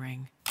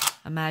tailoring.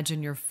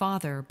 Imagine your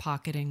father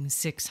pocketing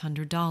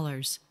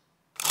 $600.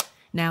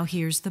 Now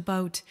here's the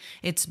boat,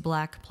 its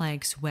black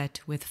planks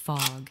wet with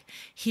fog.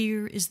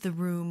 Here is the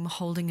room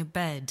holding a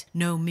bed,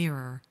 no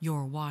mirror,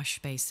 your wash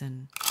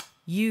basin.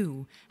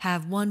 You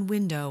have one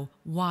window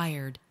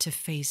wired to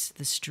face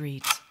the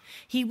street.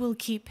 He will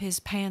keep his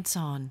pants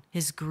on,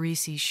 his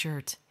greasy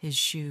shirt, his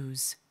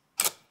shoes.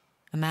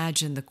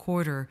 Imagine the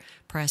quarter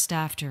pressed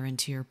after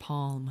into your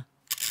palm.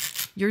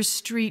 Your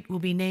street will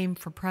be named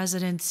for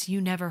presidents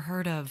you never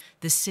heard of,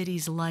 the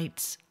city's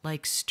lights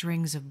like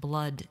strings of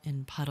blood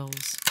in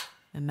puddles.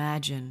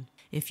 Imagine,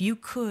 if you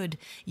could,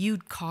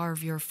 you'd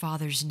carve your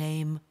father's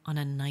name on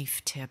a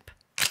knife tip.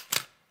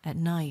 At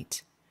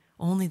night,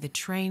 only the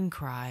train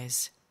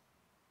cries.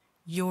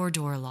 Your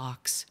door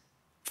locks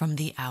from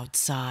the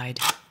outside.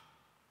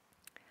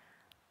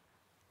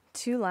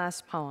 Two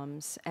last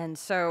poems, and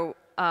so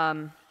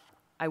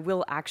I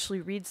will actually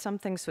read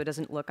something so it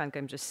doesn't look like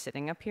I'm just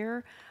sitting up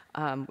here,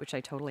 which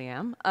I totally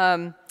am.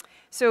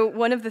 So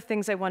one of the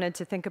things I wanted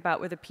to think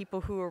about were the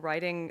people who were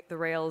writing the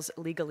rails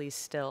legally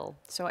still.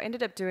 So I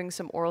ended up doing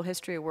some oral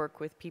history work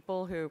with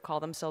people who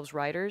call themselves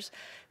writers.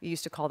 We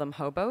used to call them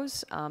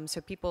hobos. So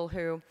people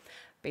who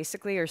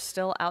basically are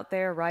still out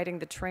there riding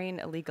the train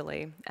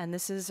illegally. And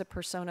this is a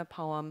persona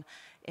poem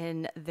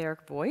in their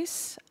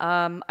voice.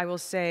 I will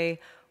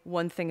say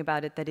one thing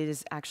about it, that it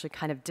is actually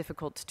kind of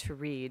difficult to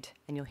read,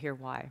 and you'll hear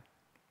why.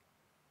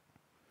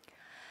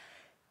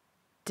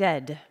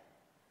 Dead.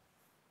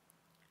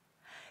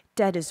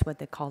 Dead is what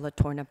they call a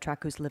torn-up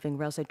track whose living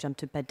rails I jump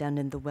to bed down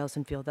in the wells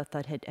and feel the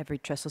thud hit every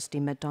trestle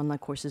steam at dawn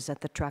like horses at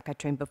the track. I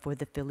trained before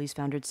the fillies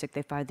foundered sick.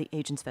 They fired the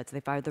agents' vets.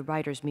 They fired the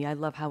riders. Me, I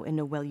love how in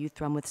a well you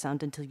thrum with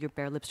sound until your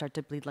bare lips start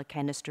to bleed like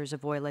canisters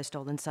of oil I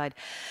stole inside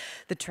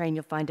the train.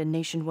 You'll find a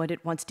nation what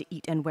it wants to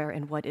eat and wear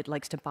and what it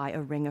likes to buy. A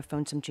ring, a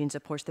phone, some jeans, a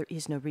Porsche. There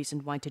is no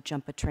reason why to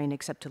jump a train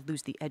except to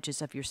lose the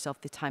edges of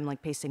yourself. The time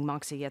like pacing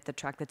Moxie at the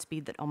track, that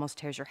speed that almost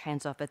tears your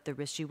hands off at the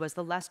wrist. She was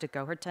the last to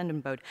go, her tendon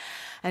bowed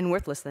and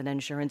worthless than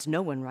insurance.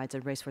 No one rides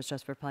a race for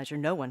just for pleasure.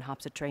 No one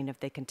hops a train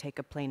if they can take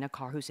a plane, a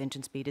car whose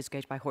engine speed is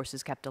gauged by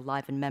horses kept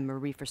alive in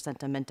memory for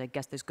sentiment. I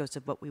guess there's ghosts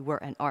of what we were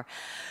and are.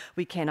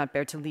 We cannot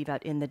bear to leave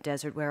out in the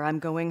desert where I'm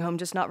going home,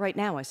 just not right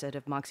now, I said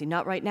of Moxie.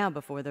 Not right now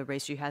before the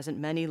race. She hasn't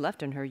many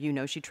left in her. You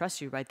know she trusts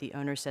you, right? The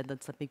owner said,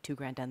 let's slip me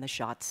 $2,000 down the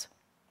shots.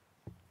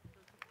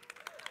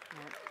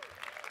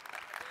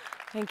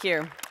 Thank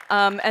you.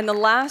 And the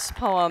last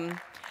poem,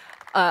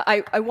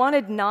 I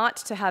wanted not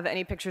to have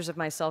any pictures of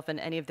myself in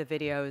any of the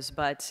videos,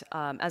 but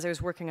as I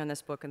was working on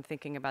this book and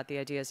thinking about the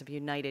ideas of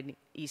united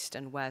East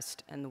and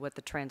West and what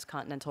the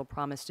transcontinental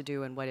promised to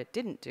do and what it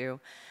didn't do,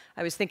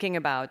 I was thinking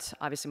about,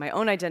 obviously, my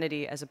own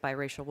identity as a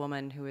biracial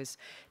woman who is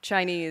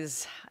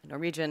Chinese,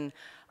 Norwegian,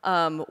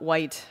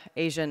 white,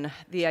 Asian,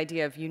 the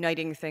idea of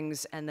uniting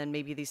things and then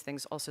maybe these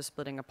things also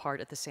splitting apart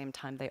at the same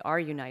time they are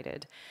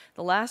united.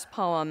 The last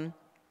poem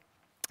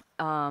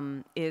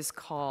is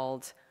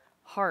called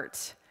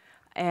Heart.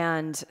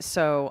 And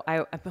so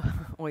I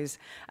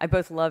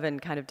both love and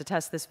kind of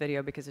detest this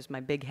video because there's my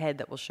big head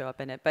that will show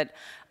up in it. But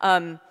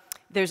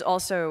there's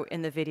also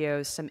in the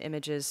videos some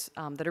images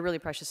that are really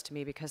precious to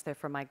me because they're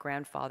from my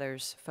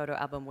grandfather's photo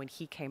album when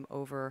he came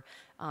over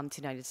to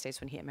the United States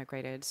when he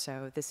immigrated.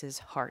 So this is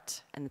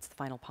Heart, and it's the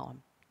final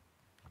poem.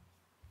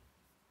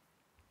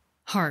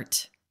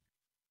 Heart.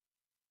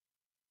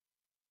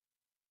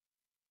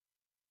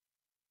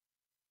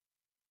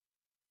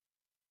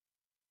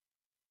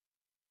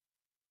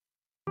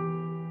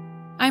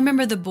 I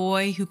remember the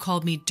boy who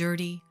called me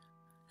dirty,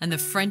 and the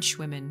French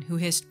women who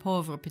hissed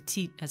pauvre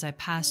petite as I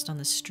passed on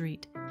the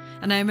street.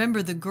 And I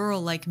remember the girl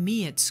like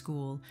me at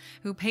school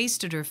who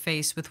pasted her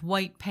face with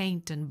white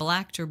paint and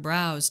blacked her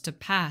brows to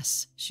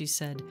pass, she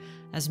said,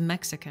 as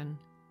Mexican.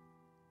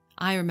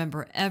 I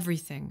remember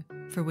everything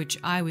for which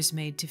I was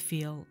made to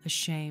feel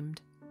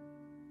ashamed.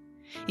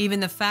 Even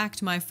the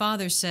fact my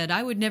father said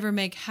I would never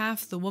make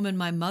half the woman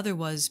my mother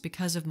was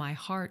because of my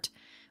heart,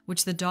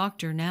 which the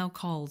doctor now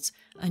calls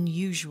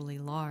unusually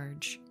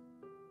large.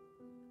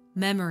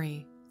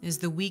 Memory is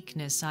the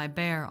weakness I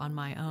bear on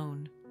my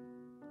own.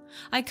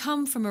 I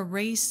come from a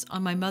race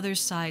on my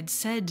mother's side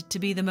said to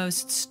be the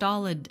most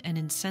stolid and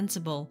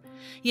insensible,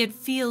 yet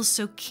feels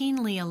so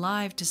keenly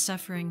alive to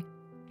suffering.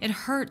 It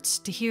hurts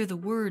to hear the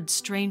words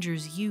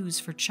strangers use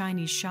for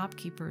Chinese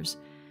shopkeepers,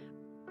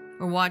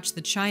 or watch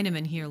the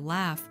Chinamen here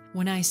laugh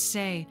when I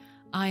say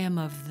I am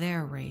of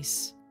their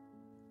race.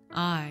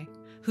 I,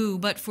 who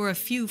but for a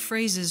few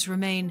phrases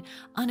remain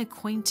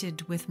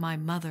unacquainted with my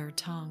mother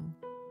tongue.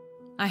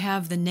 I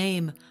have the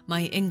name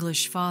my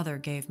English father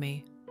gave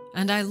me,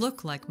 and I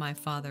look like my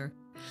father.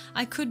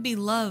 I could be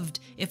loved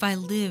if I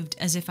lived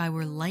as if I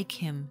were like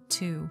him,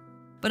 too.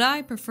 But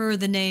I prefer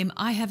the name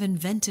I have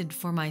invented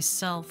for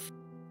myself.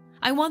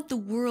 I want the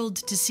world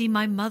to see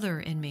my mother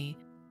in me,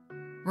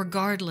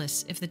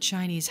 regardless if the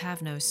Chinese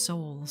have no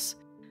souls.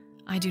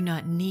 I do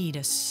not need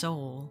a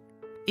soul.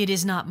 It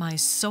is not my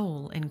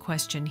soul in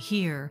question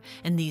here,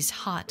 in these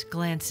hot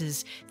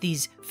glances,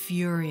 these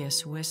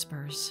furious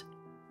whispers.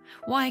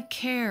 Why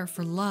care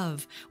for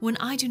love when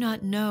I do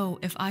not know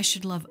if I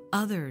should love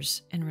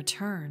others in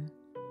return?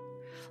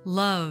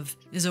 Love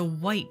is a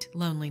white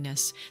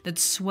loneliness that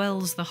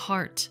swells the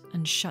heart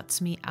and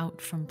shuts me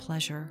out from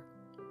pleasure.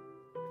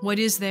 What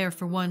is there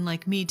for one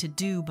like me to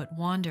do but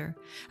wander,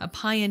 a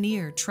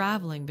pioneer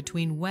traveling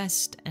between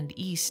west and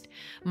east,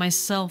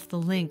 myself the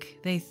link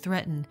they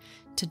threaten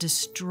to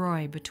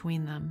destroy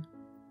between them?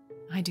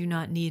 I do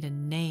not need a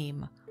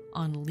name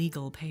on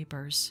legal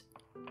papers.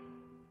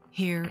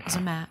 Here is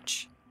a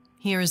match.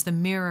 Here is the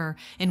mirror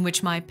in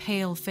which my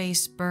pale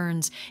face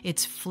burns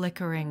its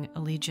flickering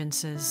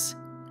allegiances.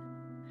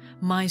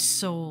 My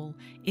soul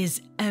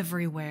is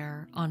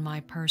everywhere on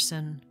my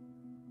person.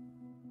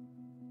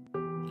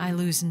 I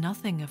lose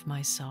nothing of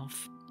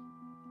myself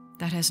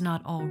that has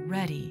not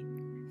already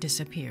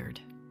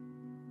disappeared.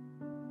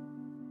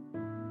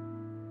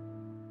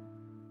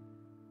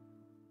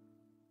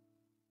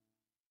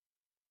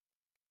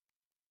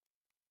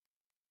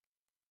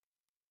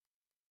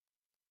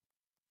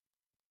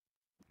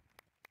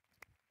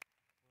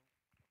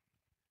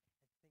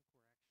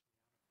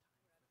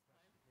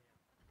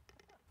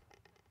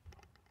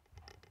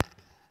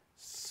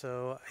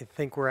 So I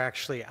think we're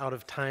actually out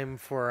of time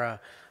for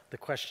the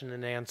question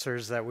and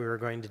answers that we were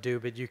going to do,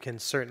 but you can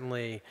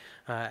certainly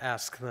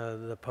ask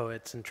the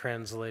poets and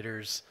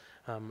translators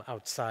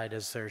outside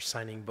as they're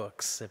signing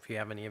books if you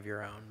have any of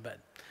your own. But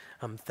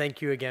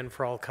thank you again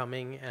for all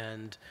coming,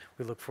 and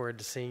we look forward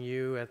to seeing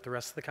you at the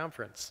rest of the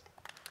conference.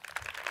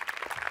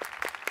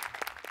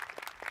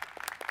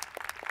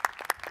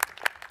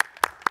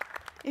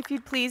 If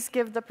you'd please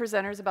give the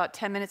presenters about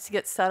 10 minutes to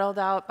get settled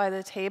out by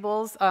the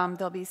tables.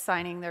 They'll be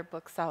signing their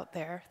books out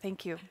there.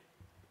 Thank you.